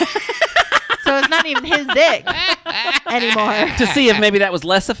guy. So it's not even his dick anymore. To see if maybe that was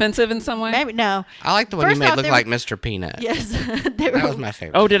less offensive in some way? Maybe no. I like the one you First made off, look they like were- Mr. Peanut. Yes, That was my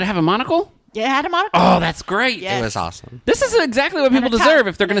favorite. Oh, did it have a monocle? Yeah, it had a monocle. Oh, that's great. Yeah. It was awesome. This is exactly what And people a top- deserve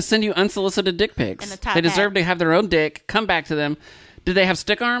if they're going to send you unsolicited dick pics. And a top They deserve hat. to have their own dick, come back to them. Did they have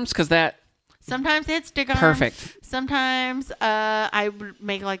stick arms? Because that... Sometimes they had stick arms. Perfect. Sometimes I would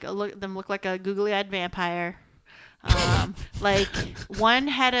make them look like a googly-eyed vampire. Like one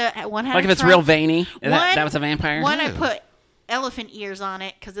had a Like if it's trunk. real veiny, that was a vampire? One I Ooh. put elephant ears on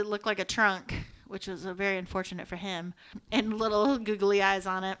it because it looked like a trunk, which was very unfortunate for him, and little googly eyes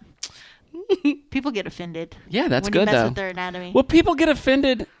on it. People get offended. Yeah, that's when good, you mess though. with their anatomy. Well, people get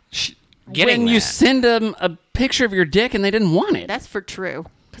offended Getting when you that. send them a picture of your dick and they didn't want it. That's for true.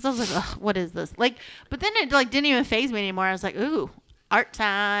 Because I was like, ugh, what is this? Like, but then it like didn't even faze me anymore. I was like, ooh, art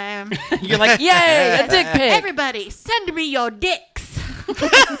time. You're like, yay, a dick pic. Everybody, send me your dicks.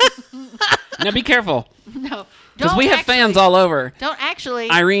 Now be careful, No, because don't we have actually- fans all over. Don't actually,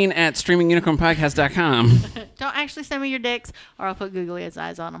 Irene at streamingunicornpodcast.com. don't actually send me your dicks, or I'll put googly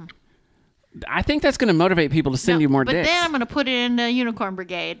eyes on them. I think that's going to motivate people to send you more but dicks. then I'm gonna put it in the unicorn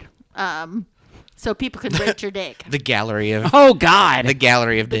brigade, so people can rate your dick. The gallery of Oh, God. the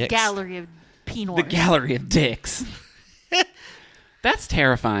gallery of The dicks. gallery of penors. The gallery of dicks. That's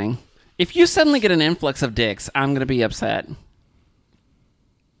terrifying. If you suddenly get an influx of dicks, I'm going to be upset.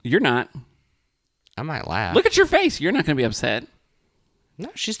 You're not. I might laugh. Look at your face. You're not going to be upset. No,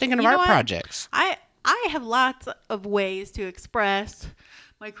 she's thinking of You know art what? projects. I have lots of ways to express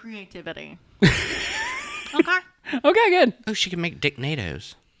my creativity. Okay. Okay, good. Oh, she can make dick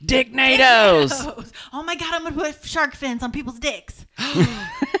nados. Dick nados. Oh my god, I'm gonna put shark fins on people's dicks.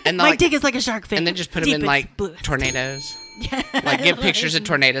 And My dick is like a shark fin. and then just put them in like tornadoes. Like get pictures of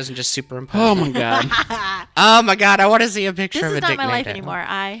tornadoes and just superimpose. Oh my god. Oh my god, I want to see a picture This of a is not dick my life nado. anymore.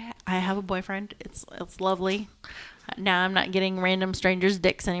 I have a boyfriend. It's lovely. Now I'm not getting random strangers'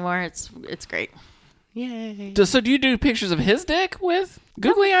 dicks anymore. It's great. Yay. So do you do pictures of his dick with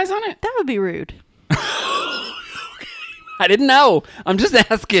googly eyes on it? That would be rude. I didn't know. I'm just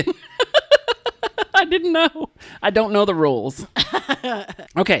asking. I didn't know. I don't know the rules.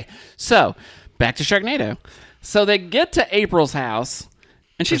 Okay, so back to Sharknado. So they get to April's house,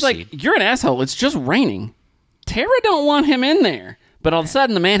 and she's Proceed. like, "You're an asshole. It's just raining." Tara don't want him in there. But all of a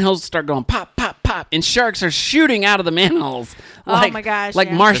sudden, the manholes start going pop, pop, pop, and sharks are shooting out of the manholes. Oh my gosh, Like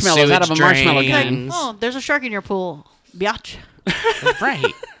yeah. marshmallows The out of a sewage marshmallow drains. gun. Oh, there's a shark in your pool, biatch. Right.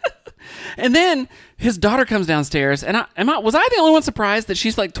 And then his daughter comes downstairs, and was I the only one surprised that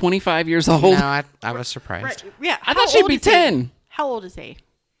she's like 25 years old? No, I was surprised. Yeah, I thought how she'd old be is he? 10. How old is he?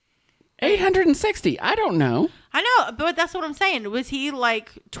 860. I don't know. I know, but that's what I'm saying. Was he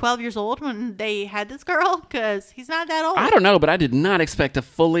like 12 years old when they had this girl? Because he's not that old. I don't know, but I did not expect a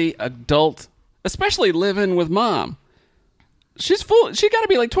fully adult, especially living with mom. She's full. She got to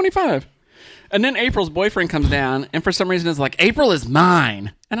be like 25. And then April's boyfriend comes down, and for some reason is like, April is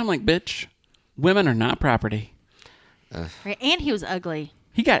mine. And I'm like, bitch, women are not property. Right, and he was ugly.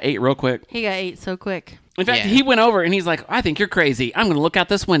 He got 8 real quick. He got 8 so quick. In fact, Yeah. he went over and he's like, I think you're crazy. I'm going to look out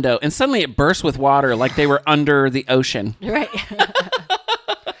this window. And suddenly it burst with water like they were under the ocean. Right.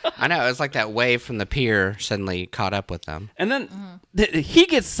 I know, it was like that wave from the pier suddenly caught up with them. And then he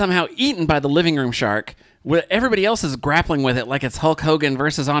gets somehow eaten by the living room shark, where everybody else is grappling with it like it's Hulk Hogan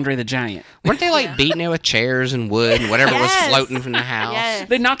versus Andre the Giant. Weren't they like beating it with chairs and wood and whatever Yes. was floating from the house? Yes.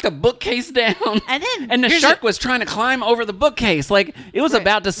 They knocked the bookcase down. And then- the Here's shark was trying to climb over the bookcase. Like, it was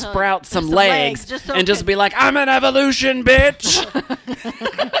about to sprout some legs, just so and just it- be like, I'm an evolution, bitch.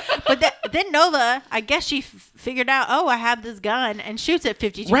 But then Nova, I guess she figured out, oh, I have this gun, and shoots it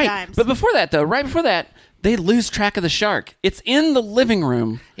 52 Right. times. But before that, though, right before that, they lose track of the shark. It's in the living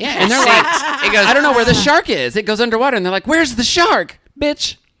room. Yeah, And they're it like, sinks. It goes, I don't know where the shark is. It goes underwater, and they're like, where's the shark?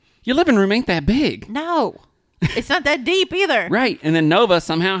 Bitch, your living room ain't that big. no, it's not that deep either. Right. And then Nova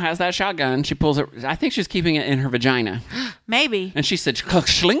somehow has that shotgun. She pulls it. I think she's keeping it in her vagina. Maybe. And she said,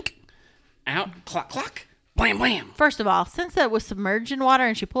 slink, out, clock, clock, blam, blam. First of all, since that was submerged in water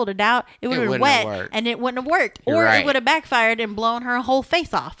and she pulled it out, it would have been wouldn't have wet worked. and it wouldn't have worked. You're Or right. it would have backfired and blown her whole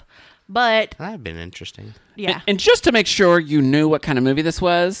face off. But, That'd have been interesting. yeah. And just to make sure you knew what kind of movie this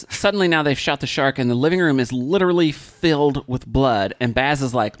was, suddenly now they've shot the shark and the living room is literally filled with blood. And Baz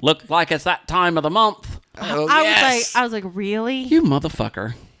is like, look like it's that time of the month. Oh, I was like, really? You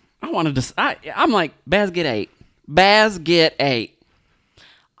motherfucker. I wanted to, I'm like, Baz get 8. Baz get 8.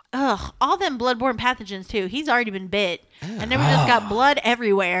 Ugh, all them bloodborne pathogens too. He's already been bit. And then we just got blood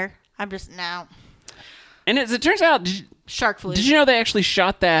everywhere. I'm just, no. And as it turns out, Shark flu. did you know they actually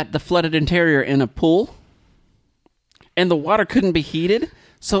shot the flooded interior in a pool? And the water couldn't be heated,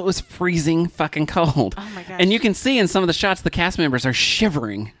 so it was freezing fucking cold. Oh my gosh. And you can see in some of the shots the cast members are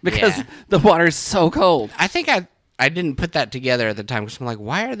shivering because Yeah. the water is so cold. I think I didn't put that together at the time because I'm like,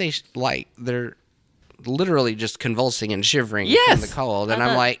 why are they they're literally just convulsing and shivering Yes. from the cold? And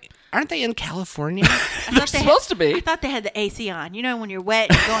I'm like, aren't they in California? They're supposed to be. I thought they had the AC on. You know, when you're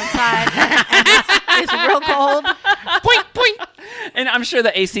wet, you go inside and it's real cold. Point, point. And I'm sure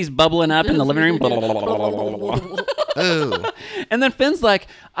the AC's bubbling up in the living room. Ooh. And then Finn's like,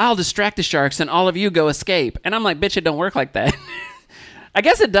 I'll distract the sharks and all of you go escape. And I'm like, bitch, it don't work like that. I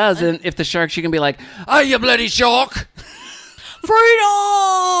guess it does. And if the sharks, you can be like, oh, you bloody shark.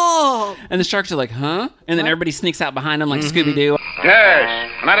 Freedom! And the sharks are like, huh? And then everybody sneaks out behind them like Scooby-Doo.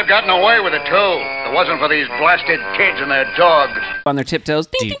 Yes, and I'd have gotten away with it, too. If it wasn't for these blasted kids and their dogs. On their tiptoes.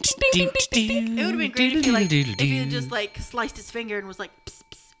 It would have been great if you just like sliced his finger and was like pss,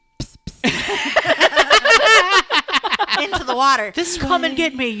 pss, pss, pss. Into the water. Come and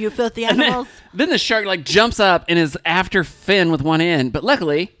get me, you filthy animals. Then the shark like jumps up and is after Finn with one end. But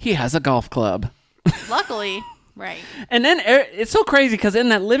luckily, he has a golf club. Luckily, right. And then it's so crazy because in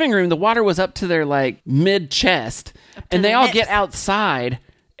that living room, the water was up to their like mid chest, and they their all hips. get outside,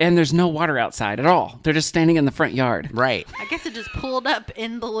 and there's no water outside at all. They're just standing in the front yard. Right. I guess it just pulled up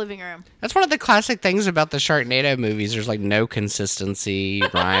in the living room. That's one of the classic things about the Sharknado movies. There's like no consistency,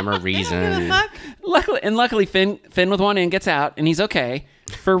 rhyme, or They don't give a reason. fuck. Luckily, Finn with one end gets out, and he's okay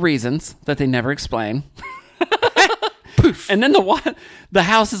for reasons that they never explain. Poof. And then the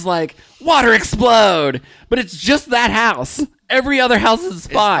house is like, water explode, but it's just that house. Every other house is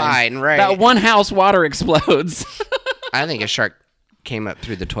fine. fine, right. That one house, water explodes. I think a shark came up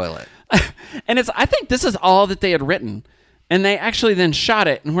through the toilet. And I think this is all that they had written. And they actually then shot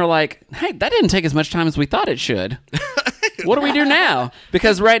it, and we're like, hey, that didn't take as much time as we thought it should. What do we do now?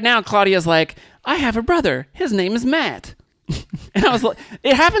 Because right now, Claudia's like, I have a brother. His name is Matt. And I was like,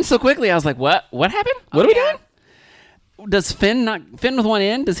 it happened so quickly. I was like, what? What happened? What are we doing? Does Finn with one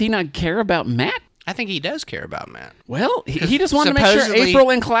end, does he not care about Matt? I think he does care about Matt. Well, he just wanted to make sure supposedly- April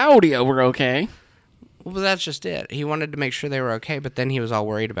and Claudia were okay. Well, that's just it. He wanted to make sure they were okay, but then he was all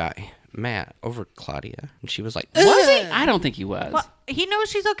worried about Matt over Claudia. And she was like, Was he? I don't think he was. Well, he knows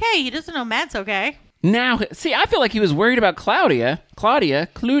she's okay. He doesn't know Matt's okay. Now, see, I feel like he was worried about Claudia.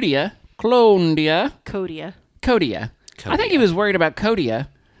 Codia. I think he was worried about Codia.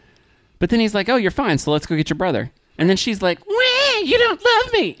 But then he's like, oh, you're fine, so let's go get your brother. And then she's like, wah, you don't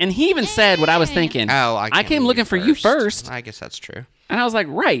love me. And he even said what I was thinking. oh, I came looking for you first. I guess that's true. And I was like,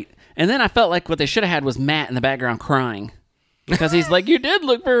 right. And then I felt like what they should have had was Matt in the background crying. Because he's like, you did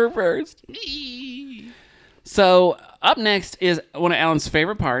look for her first. So up next is one of Alan's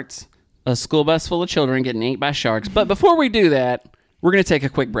favorite parts, a school bus full of children getting ate by sharks. But before we do that, we're going to take a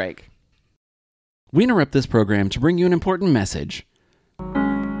quick break. We interrupt this program to bring you an important message.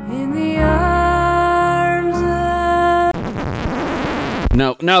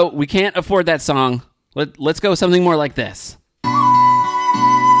 No, we can't afford that song. Let's go with something more like this.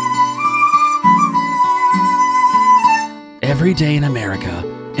 Every day in America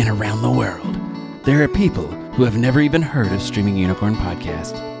and around the world, there are people who have never even heard of Streaming Unicorn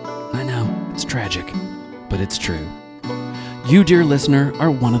Podcast. I know, it's tragic, but it's true. You, dear listener,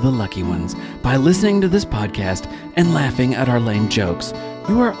 are one of the lucky ones. By listening to this podcast and laughing at our lame jokes,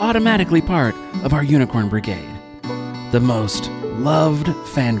 you are automatically part of our Unicorn Brigade, the most loved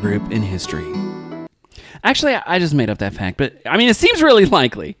fan group in history. Actually, I just made up that fact, but I mean, it seems really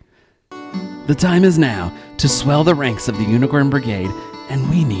likely. The time is now to swell the ranks of the Unicorn Brigade, and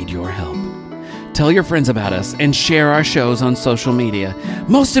we need your help. Tell your friends about us and share our shows on social media.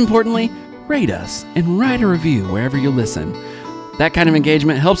 Most importantly, rate us and write a review wherever you listen. That kind of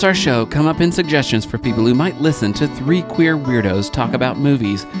engagement helps our show come up in suggestions for people who might listen to three queer weirdos talk about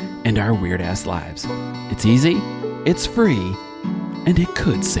movies and our weird-ass lives. It's easy, it's free, and it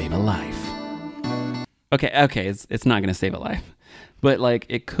could save a life. Okay, it's not going to save a life. But, like,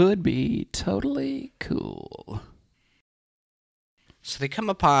 it could be totally cool. So they come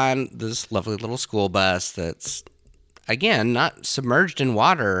upon this lovely little school bus that's, again, not submerged in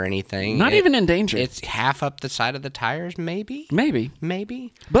water or anything. Not even in danger. It's half up the side of the tires, maybe?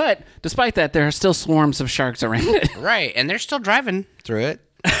 Maybe. But, despite that, there are still swarms of sharks around it. Right, and they're still driving through it.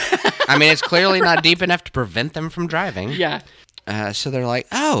 I mean, it's clearly not deep enough to prevent them from driving. Yeah. So they're like,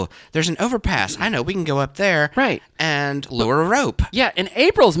 oh, there's an overpass. I know, we can go up there. Right. And lower a rope. Yeah, and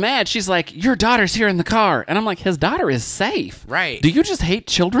April's mad. She's like, your daughter's here in the car. And I'm like, his daughter is safe. Right. Do you just hate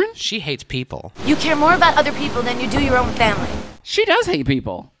children? She hates people. You care more about other people than you do your own family. She does hate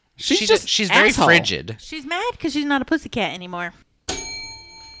people. She's very asshole. frigid. She's mad because she's not a pussycat anymore.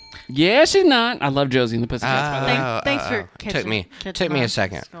 Yeah, she's not. I love Josie and the Pussycats, by the way. Thanks for catching. Took me a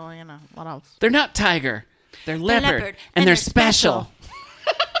second. Well, you know, what else? They're not tiger. They're leopard. leopard, And they're special.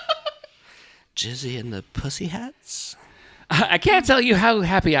 Josie and the Pussy Hats? I can't tell you how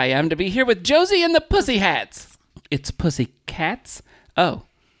happy I am to be here with Josie and the Pussy Hats. It's Pussy Cats? Oh,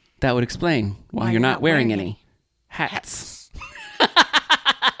 that would explain why you're not wearing any hats.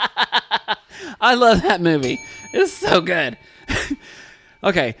 I love that movie. It's so good.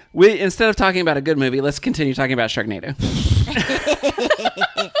 Okay, instead of talking about a good movie, let's continue talking about Sharknado.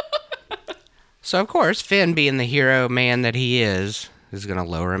 So, of course, Finn, being the hero man that he is going to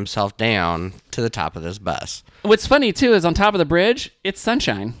lower himself down to the top of this bus. What's funny, too, is on top of the bridge, it's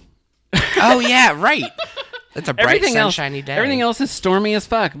sunshine. Oh, yeah, right. It's a bright, sunshiny day. Everything else is stormy as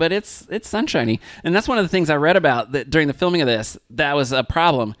fuck, but it's sunshiny. And that's one of the things I read about that during the filming of this. That was a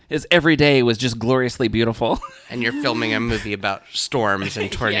problem, is every day was just gloriously beautiful. And you're filming a movie about storms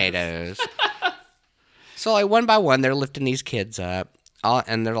and tornadoes. So, like, one by one, they're lifting these kids up,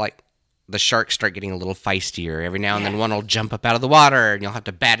 and they're like, the sharks start getting a little feistier. Every now and then one will jump up out of the water, and you'll have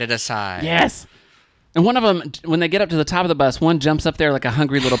to bat it aside. Yes. And one of them, when they get up to the top of the bus, one jumps up there like a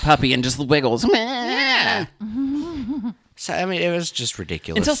hungry little puppy and just wiggles. Yeah. So, I mean, it was just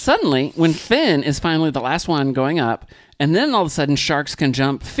ridiculous. Until suddenly, when Finn is finally the last one going up, and then all of a sudden sharks can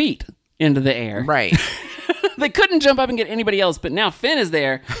jump feet into the air. Right. They couldn't jump up and get anybody else, but now Finn is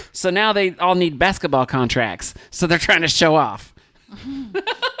there, so now they all need basketball contracts. So they're trying to show off.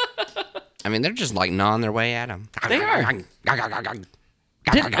 I mean, they're just like gnawing their way at him. They are.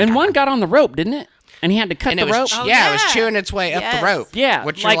 And one got on the rope, didn't it? And he had to cut And the it was, rope. Oh, yeah, it was yeah. chewing its way up Yes. the rope. Yeah,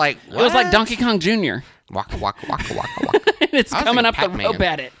 Which you're like, it was like what? Donkey Kong Jr. Waka, waka, waka, waka, waka. And it's I was coming thinking up the Pac-Man. rope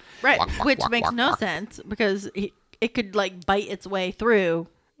at it. Right, Walk, walk, which walk, makes walk, no walk. sense because it could like bite its way through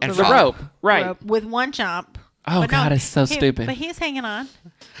And the fall. rope, right. rope with one chomp. Oh, But God, it's so stupid. But he's hanging on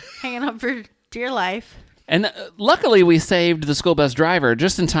for dear life. And luckily, we saved the school bus driver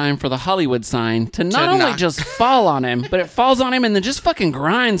just in time for the Hollywood sign to not only knock- just fall on him, but it falls on him and then just fucking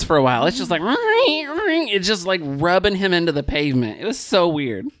grinds for a while. It's just like, it's just like rubbing him into the pavement. It was so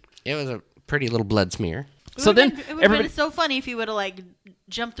weird. It was a pretty little blood smear. So then It would have everybody, been so funny if you would have like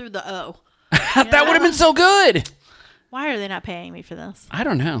jumped through the O. that would have been so good. Why are they not paying me for this? I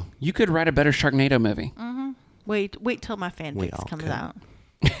don't know. You could write a better Sharknado movie. Wait till my fanfics all comes could. out.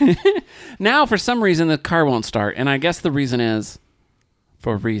 Now, for some reason, the car won't start. And I guess the reason is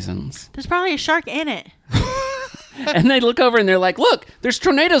for reasons. There's probably a shark in it. And they look over and they're like, look, there's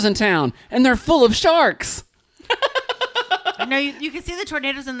tornadoes in town and they're full of sharks. I know you can see the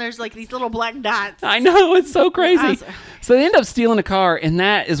tornadoes and there's like these little black dots. I know, it's so crazy. Awesome. So they end up stealing a car, and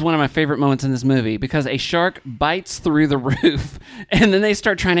that is one of my favorite moments in this movie because a shark bites through the roof, and then they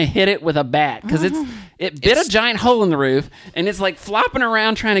start trying to hit it with a bat because it bit a giant hole in the roof, and it's like flopping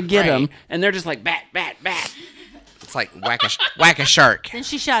around trying to get Right. them, and they're just like bat, bat, bat. It's like whack a shark. Then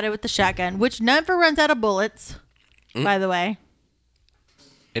she shot it with the shotgun, which never runs out of bullets, by the way.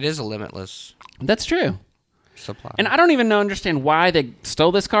 It is a limitless That's true. supply. And I don't even understand why they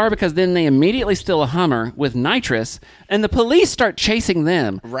stole this car because then they immediately steal a Hummer with nitrous, and the police start chasing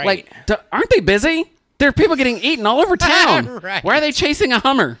them. Right. Like, aren't they busy? There are people getting eaten all over town. Right. Why are they chasing a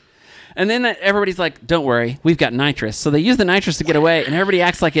Hummer? And then everybody's like, don't worry, we've got nitrous. So they use the nitrous to get away, and everybody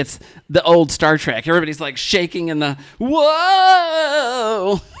acts like it's the old Star Trek. Everybody's like shaking in the,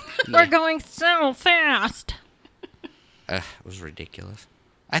 whoa! We're going so fast. It was ridiculous.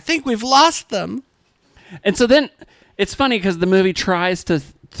 I think we've lost them. And so then it's funny because the movie tries to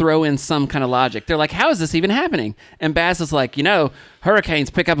throw in some kind of logic. They're like, how is this even happening? And Baz is like, hurricanes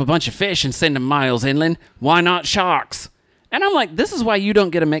pick up a bunch of fish and send them miles inland. Why not sharks? And I'm like, this is why you don't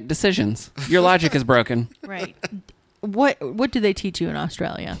get to make decisions. Your logic is broken. Right. What do they teach you in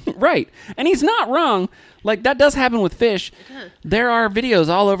Australia? Right. And he's not wrong. Like, that does happen with fish. There are videos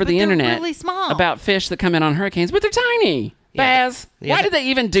all over the they're internet really small. about fish that come in on hurricanes, but they're tiny. Yeah. Baz, Yeah, why did they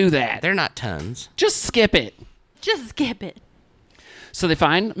even do that? They're not tons. Just skip it. Just skip it. So they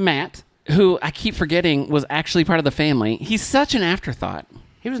find Matt, who I keep forgetting was actually part of the family. He's such an afterthought.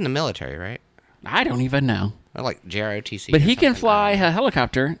 He was in the military, right? I don't even know. Or like JROTC. But or he can something. fly a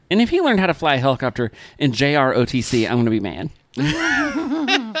helicopter. And if he learned how to fly a helicopter in JROTC, I'm going to be mad.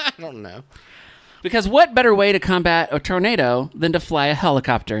 I don't know. Because what better way to combat a tornado than to fly a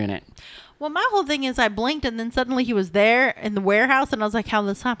helicopter in it? Well, my whole thing is I blinked and then suddenly he was there in the warehouse and I was like, how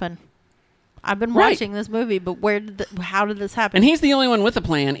did this happen? I've been Right. watching this movie, but how did this happen? And he's the only one with a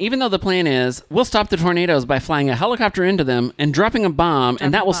plan, even though the plan is we'll stop the tornadoes by flying a helicopter into them and dropping a bomb,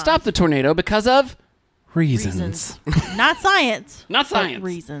 and that will bombs. stop the tornado because of reasons. Not science. Not but science.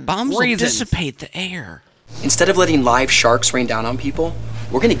 Reasons. Bombs will Reasons. dissipate the air. Instead of letting live sharks rain down on people,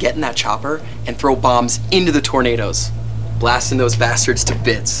 we're gonna get in that chopper and throw bombs into the tornadoes, blasting those bastards to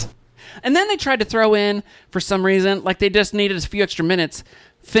bits. And then they tried to throw in, for some reason, like they just needed a few extra minutes,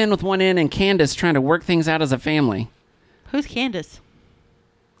 Finn with one end and Candace trying to work things out as a family. Who's Candace?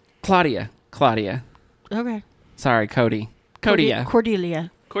 Claudia. Okay. Sorry, Cody. Cordelia.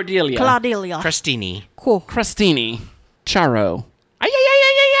 Cordelia. Cordelia. Claudelia. Crestini. Cool. Crostini. Charo. Ay, ay, ay,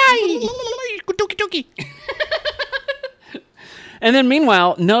 ay, ay, ay. Dookie dookie. And then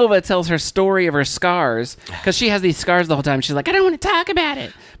meanwhile, Nova tells her story of her scars because she has these scars the whole time. She's like, I don't want to talk about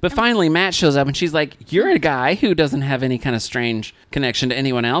it. But finally, Matt shows up and she's like, you're a guy who doesn't have any kind of strange connection to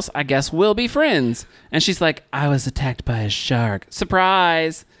anyone else. I guess we'll be friends. And she's like, I was attacked by a shark.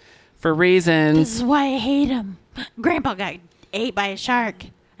 Surprise. For This reasons. is why I hate him. Grandpa got ate by a shark,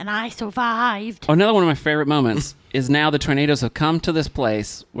 and I survived. Oh, another one of my favorite moments is now the tornadoes have come to this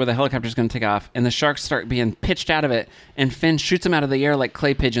place where the helicopter's going to take off, and the sharks start being pitched out of it, and Finn shoots them out of the air like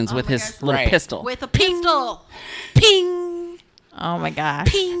clay pigeons with his little Right. pistol. With a pistol. Ping. Oh my gosh.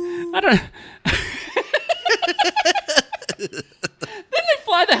 I don't. Then they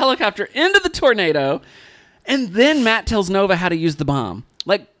fly the helicopter into the tornado, and then Matt tells Nova how to use the bomb.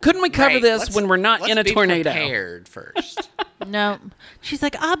 Like, couldn't we cover Right, this when we're not in a be tornado? Prepared first. No. She's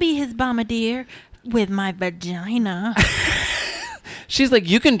like, I'll be his bombardier with my vagina. She's like,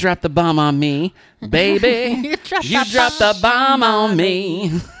 you can drop the bomb on me, baby. You drop You the drop the bomb on me.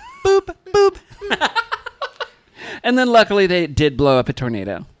 Boop, boop. And then luckily they did blow up a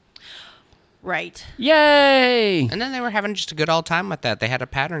tornado. Right. Yay! And then they were having just a good old time with that. They had a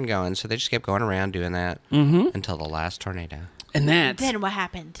pattern going, so they just kept going around doing that until the last tornado. And that. Then what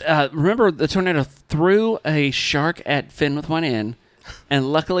happened? Remember, the tornado threw a shark at Finn with one end,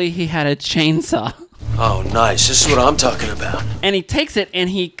 and luckily he had a chainsaw. Oh, nice. This is what I'm talking about. And he takes it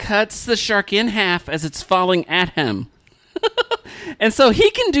and he cuts the shark in half as it's falling at him. And so he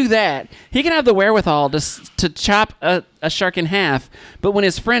can do that. He can have the wherewithal to chop a shark in half. But when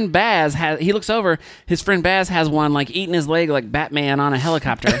his friend Baz he looks over, his friend Baz has one like eating his leg like Batman on a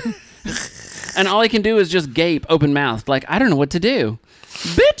helicopter. And all he can do is just gape, open mouthed, like, I don't know what to do.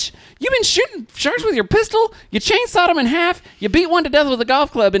 Bitch, you've been shooting sharks with your pistol. You chainsawed them in half. You beat one to death with a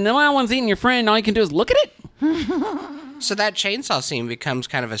golf club, and the other one's eating your friend, and all you can do is look at it? So that chainsaw scene becomes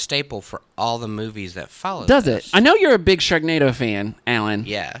kind of a staple for all the movies that follow. Does it? I know you're a big Sharknado fan, Alan.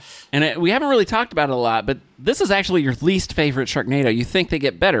 Yes. And we haven't really talked about it a lot, but this is actually your least favorite Sharknado. You think they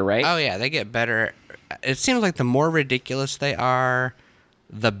get better, right? Oh, yeah, they get better. It seems like the more ridiculous they are,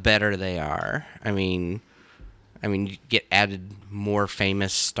 the better they are. I mean, you get added more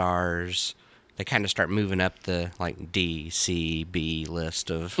famous stars. They kind of start moving up the like D, C, B list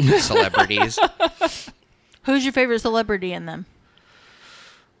of celebrities. Who's your favorite celebrity in them?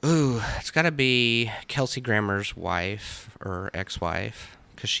 Ooh, it's got to be Kelsey Grammer's wife or ex-wife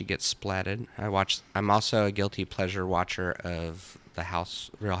because she gets splatted. I'm also a guilty pleasure watcher of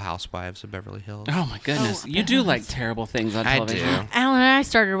Real Housewives of Beverly Hills. Oh, my goodness. You do like terrible things on television. I do. Alan and I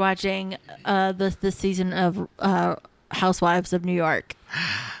started watching this season of Housewives of New York,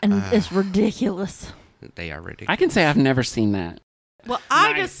 and it's ridiculous. They are ridiculous. I can say I've never seen that. Well,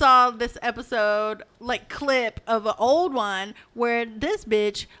 I just saw this episode, like, clip of an old one where this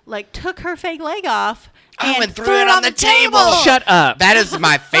bitch, like, took her fake leg off and threw it on the table. Shut up. That is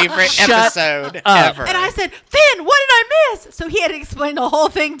my favorite episode ever. And I said, Finn, what did I miss? So he had to explain the whole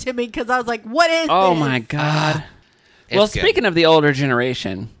thing to me because I was like, what is Oh, this? my God. It's Well, good. speaking of the older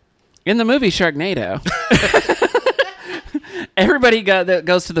generation, in the movie Sharknado, everybody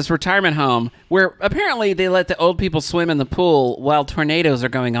goes to this retirement home where apparently they let the old people swim in the pool while tornadoes are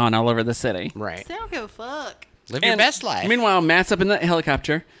going on all over the city. Right. They don't give a fuck. Live your best life. Meanwhile, Matt's up in the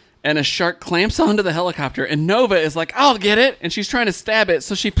helicopter, and a shark clamps onto the helicopter, and Nova is like, I'll get it, and she's trying to stab it,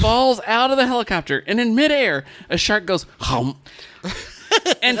 so she falls out of the helicopter, and in midair, a shark goes, hum,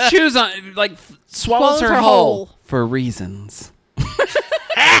 and chews on, like, swallows her whole for reasons.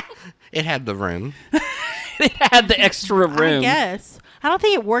 It had the room. It had the extra room. I guess. I don't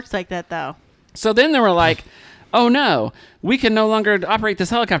think it works like that, though. So then they were like, oh no, we can no longer operate this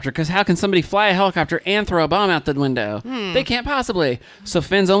helicopter because how can somebody fly a helicopter and throw a bomb out the window? They can't possibly. So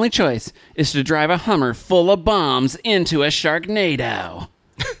Finn's only choice is to drive a Hummer full of bombs into a Sharknado.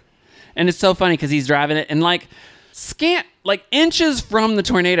 And it's so funny because he's driving it and like inches from the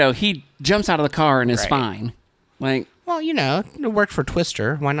tornado, he jumps out of the car and is Right. fine. Like, Well, you know, it worked for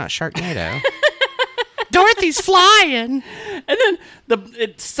Twister. Why not Sharknado? Dorothy's flying. and then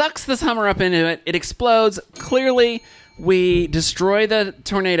it sucks this Hummer up into it. It explodes. Clearly, we destroy the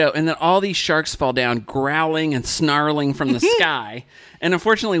tornado, and then all these sharks fall down, growling and snarling from the sky. And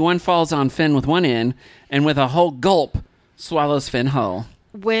unfortunately, one falls on Finn with one end, and with a whole gulp, swallows Finn whole.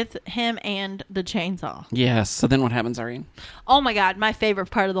 With him and the chainsaw. Yes. So then what happens, Irene? Oh my God, my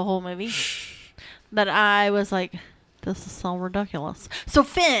favorite part of the whole movie. That I was like, this is so ridiculous. So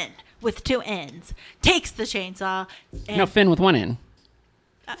Finn, with two ends, takes the chainsaw. And No, Finn with one end.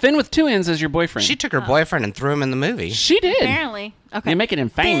 Finn with two ends is your boyfriend. She took her boyfriend and threw him in the movie. She did. Apparently. Okay. You're making him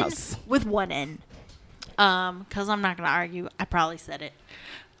famous. Finn with one end. Because I'm not going to argue. I probably said it.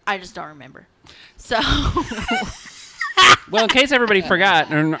 I just don't remember. So. Well, in case everybody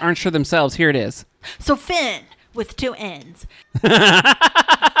forgot or aren't sure themselves, here it is. So Finn with two ends.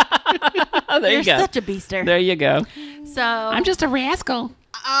 Oh, there You're you go. such a beaster. There you go. So. I'm just a rascal.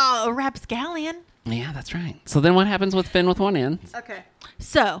 Oh, a rapscallion. Yeah, that's right. So then what happens with Finn with one end? Okay.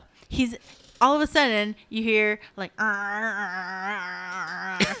 So he's all of a sudden you hear like and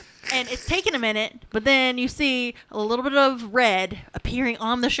it's taking a minute, but then you see a little bit of red appearing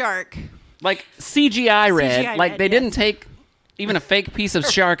on the shark. Like CGI red. CGI Like red, they yes. didn't take even a fake piece of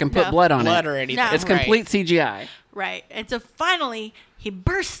shark and put No. blood on Blood it. or anything. No. It's Right. complete CGI. Right. And so finally he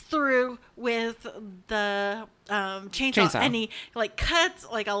bursts through with the chainsaw Chainsaw. and he like cuts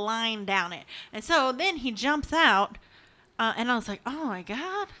like a line down it. And so then he jumps out And I was like, oh my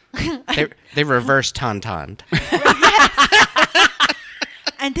God. They reverse tauntaun.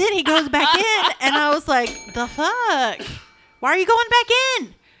 And then he goes back in, and I was like, the fuck? Why are you going back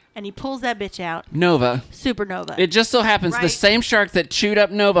in? And he pulls that bitch out. Nova. Supernova. It just so happens the Right. same shark that chewed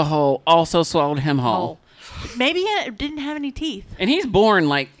up Nova whole also swallowed him whole. Maybe it didn't have any teeth. And he's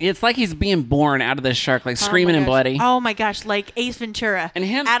born it's like he's being born out of this shark, like screaming and bloody. Oh my gosh, like Ace Ventura. And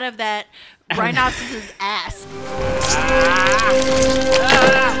him out of that rhinoceros's ass.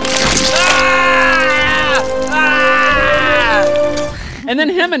 And then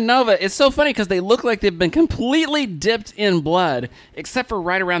him and Nova, it's so funny because they look like they've been completely dipped in blood, except for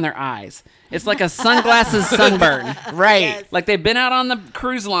right around their eyes. It's like a sunglasses sunburn. Right. Yes. Like they've been out on the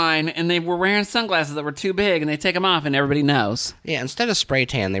cruise line and they were wearing sunglasses that were too big and they take them off and everybody knows. Yeah, instead of spray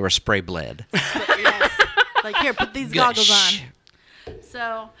tan, they were spray bled. Yes. Like, here, put these goggles on.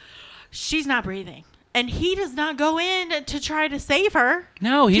 So she's not breathing. And he does not go in to try to save her.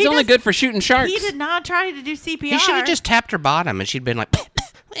 No, he's only good for shooting sharks. He did not try to do CPR. He should have just tapped her bottom and she'd been like,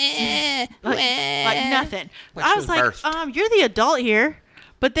 like nothing. Like I she was was like, birthed. you're the adult here.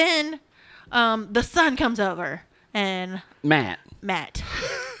 But then the son comes over and Matt,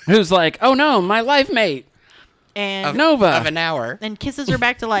 who's like, oh no, my life mate. And Nova. Of an hour. And kisses her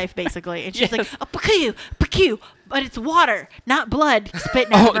back to life, basically. And she's Yes. like, oh, Pacu, but it's water, not blood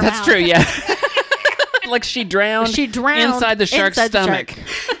spitting out of her That's mouth. true, yeah. Like she drowned inside the shark's stomach.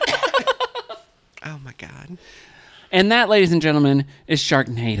 Oh my God. And that, ladies and gentlemen, is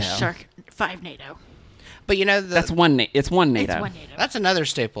Sharknado. Five-nado. But you know, It's one NATO. It's one NATO. That's another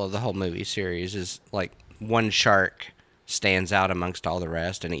staple of the whole movie series is like one shark stands out amongst all the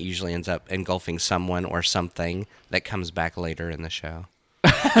rest, and it usually ends up engulfing someone or something that comes back later in the show.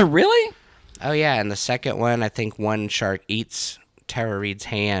 Really? Oh, yeah. And the second one, I think one shark eats Tara Reid's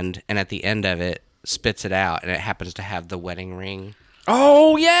hand, and at the end of it, spits it out, and it happens to have the wedding ring.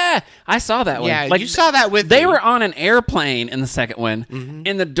 Oh, yeah. I saw that one. Yeah, you saw that with They me. were on an airplane in the second one,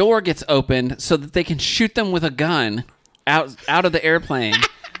 and the door gets opened so that they can shoot them with a gun out of the airplane.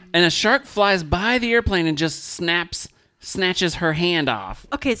 And a shark flies by the airplane and just snatches her hand off.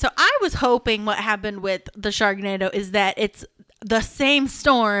 Okay, so I was hoping what happened with the Sharknado is that it's the same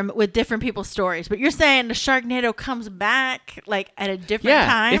storm with different people's stories. But you're saying the Sharknado comes back like at a different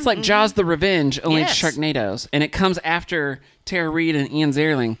time? It's like Jaws the Revenge, only Yes. Sharknadoes. And it comes after Tara Reid and Ian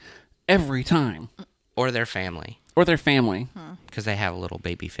Ziering every time. Or their family. Or their family. Because they have a little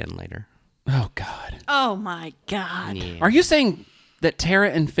baby Finn later. Oh, God. Oh, my God. Yeah. Are you saying that Tara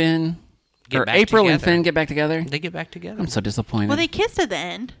and Finn, Get or back April and together. Finn get back together? They get back together. I'm so disappointed. Well, they kissed at the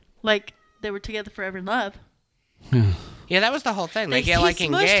end. Like, they were together forever in love. Yeah, that was the whole thing. They He get like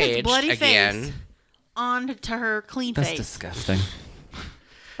smushed his engaged bloody again. face onto her clean That's face. disgusting.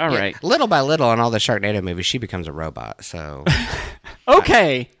 All Yeah, right. Little by little in all the Sharknado movies, she becomes a robot. So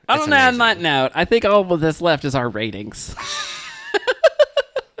Okay. On It's that amazing. note, I think all of this left is our ratings.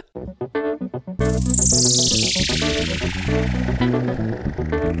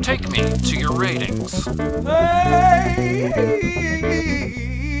 Take me to your ratings.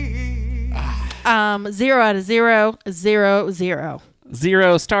 0 out of 0, 0, 0.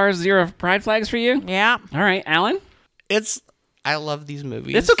 0 stars, 0 pride flags for you? Yeah. All right, Alan? I love these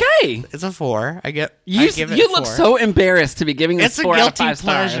movies. It's okay. It's a 4. I give it You look 4. so embarrassed to be giving this It's a 4 out of guilty 5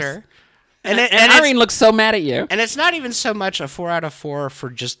 stars. pleasure. And it's- Irene looks so mad at you. And it's not even so much a 4 out of 4 for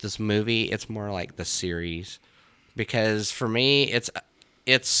just this movie. It's more like the series. Because for me,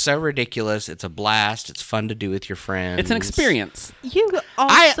 it's so ridiculous. It's a blast. It's fun to do with your friends. It's an experience. You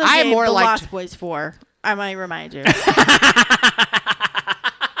also I gave more The liked- Lost Boys 4. I might remind you.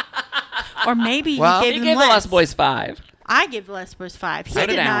 Or maybe Well, you gave He him gave The less. Lost Boys 5. I gave The Lost Boys 5. He So did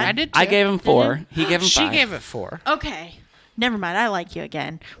did Alan. not. I did I too. gave him 4. He gave him 5. She gave it 4. Okay. Never mind. I like you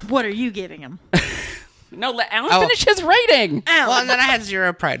again. What are you giving him? No, let Alan Oh. finish his rating. Well, and then I had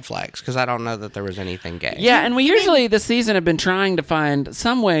 0 pride flags because I don't know that there was anything gay. Yeah, and we usually this season have been trying to find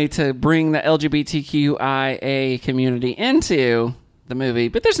some way to bring the LGBTQIA community into the movie,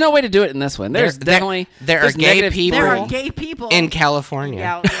 but there's no way to do it in this one. There's There are there's gay negative- people There are gay people in California.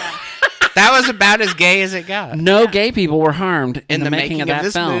 Yeah. That was about as gay as it got. No gay people were harmed in the making of that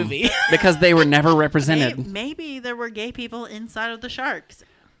this film movie. because they were never represented. Maybe there were gay people inside of the sharks.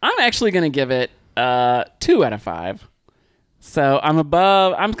 I'm actually going to give it 2 out of 5. So I'm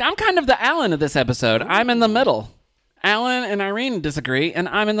above. I'm kind of the Alan of this episode. I'm in the middle. Alan and Irene disagree, and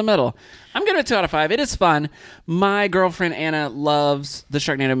I'm in the middle. I'm giving it 2 out of 5. It is fun. My girlfriend Anna loves the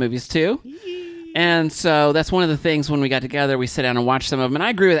Sharknado movies too. And so that's one of the things when we got together, we sit down and watch some of them. And I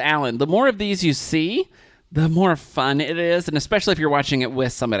agree with Alan. The more of these you see, the more fun it is. And especially if you're watching it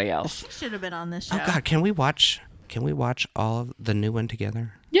with somebody else. She should have been on this show. Oh God, can we watch Can we watch all of the new one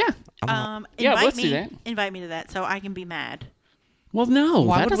together? Yeah. Invite let's me, do that. Invite me to that so I can be mad. Well, no.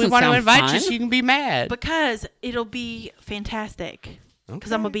 Why that would we doesn't want to sound invite fun. you so you can be mad? Because it'll be fantastic.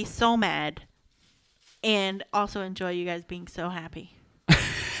 Because I'm going to be so mad. And also enjoy you guys being so happy.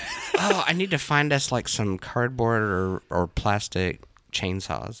 Oh, I need to find us like some cardboard or plastic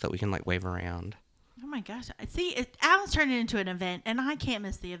chainsaws that we can like wave around. Oh my gosh. See, Alan's turned it into an event, and I can't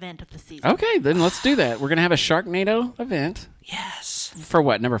miss the event of the season. Okay, then let's do that. We're going to have a Sharknado event. Yes. For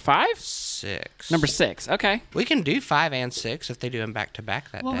what, number 5? 6. Number 6, okay. We can do 5 and 6 if they do them back to back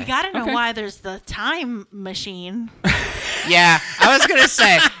that Well, day. we got to know Okay. why there's the time machine. Yeah, I was going to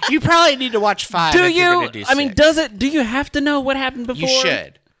say, you probably need to watch 5 Do if you're you? gonna do I mean, 6. do you have to know what happened before? You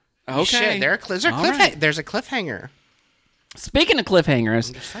should. Okay. You should. There's a cliffhanger. Speaking of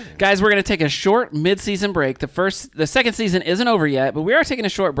cliffhangers, guys, we're going to take a short mid-season break. The second season isn't over yet, but we are taking a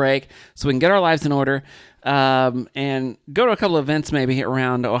short break so we can get our lives in order and go to a couple of events maybe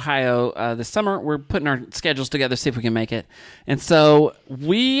around Ohio this summer. We're putting our schedules together, see if we can make it. And so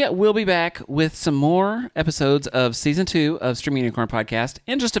we will be back with some more episodes of Season 2 of Streaming Unicorn Podcast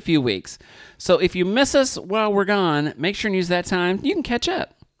in just a few weeks. So if you miss us while we're gone, make sure and use that time. You can catch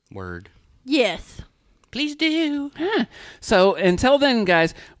up. Word. Yes. Please do. Yeah. So until then,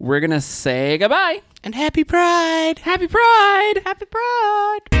 guys, we're going to say goodbye. And happy Pride. Happy Pride. Happy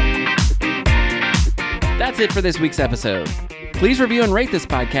Pride. That's it for this week's episode. Please review and rate this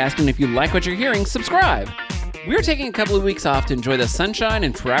podcast, and if you like what you're hearing, subscribe. We're taking a couple of weeks off to enjoy the sunshine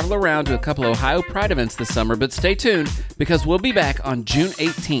and travel around to a couple of Ohio Pride events this summer, but stay tuned because we'll be back on June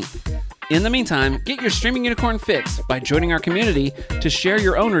 18th. In the meantime, get your Streaming Unicorn fix by joining our community to share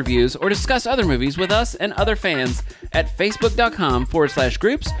your own reviews or discuss other movies with us and other fans at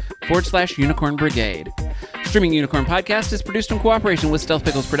facebook.com/groups/Unicorn Brigade. Streaming Unicorn Podcast is produced in cooperation with Stealth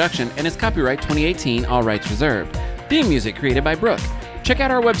Pickles Production and is copyright 2018, all rights reserved. Theme music created by Brooke. Check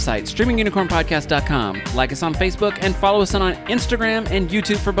out our website, streamingunicornpodcast.com. Like us on Facebook and follow us on Instagram and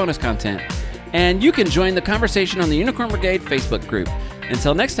YouTube for bonus content. And you can join the conversation on the Unicorn Brigade Facebook group.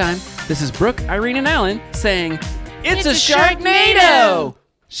 Until next time, this is Brooke, Irene, and Alan saying, It's a Sharknado!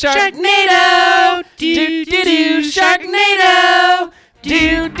 Sharknado! Do-do-do! Sharknado!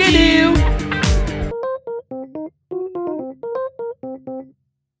 Do-do-do!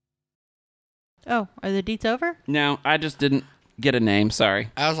 Oh, are the dates over? No, I just didn't get a name. Sorry.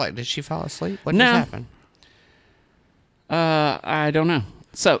 I was like, did she fall asleep? What No. just happened? I don't know.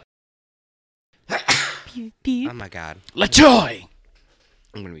 So, Pew, pew. Oh my god. LaJoy!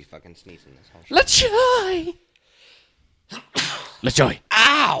 I'm gonna be fucking sneezing this whole show. LaJoy! LaJoy!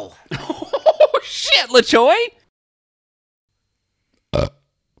 Ow! Oh, shit, LaJoy!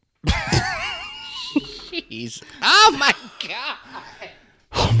 Jeez. Oh my god.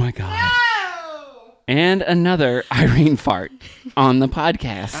 Oh my god. And another Irene fart on the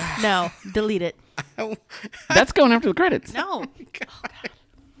podcast. No, delete it. That's going after the credits. No.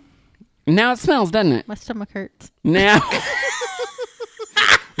 Now it smells, doesn't it? My stomach hurts. Now.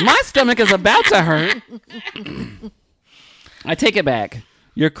 My stomach is about to hurt. I take it back.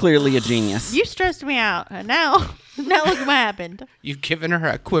 You're clearly a genius. You stressed me out. And now look what happened. You've given her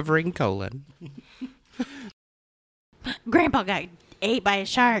a quivering colon. Grandpa got ate by a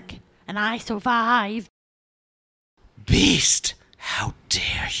shark, and I survived. Beast, how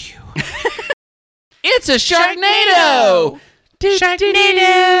dare you? It's a Sharknado!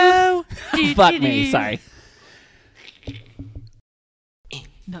 Sharknado! Fuck me, sorry.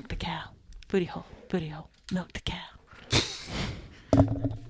 Milk the cow. Booty hole, milk the cow.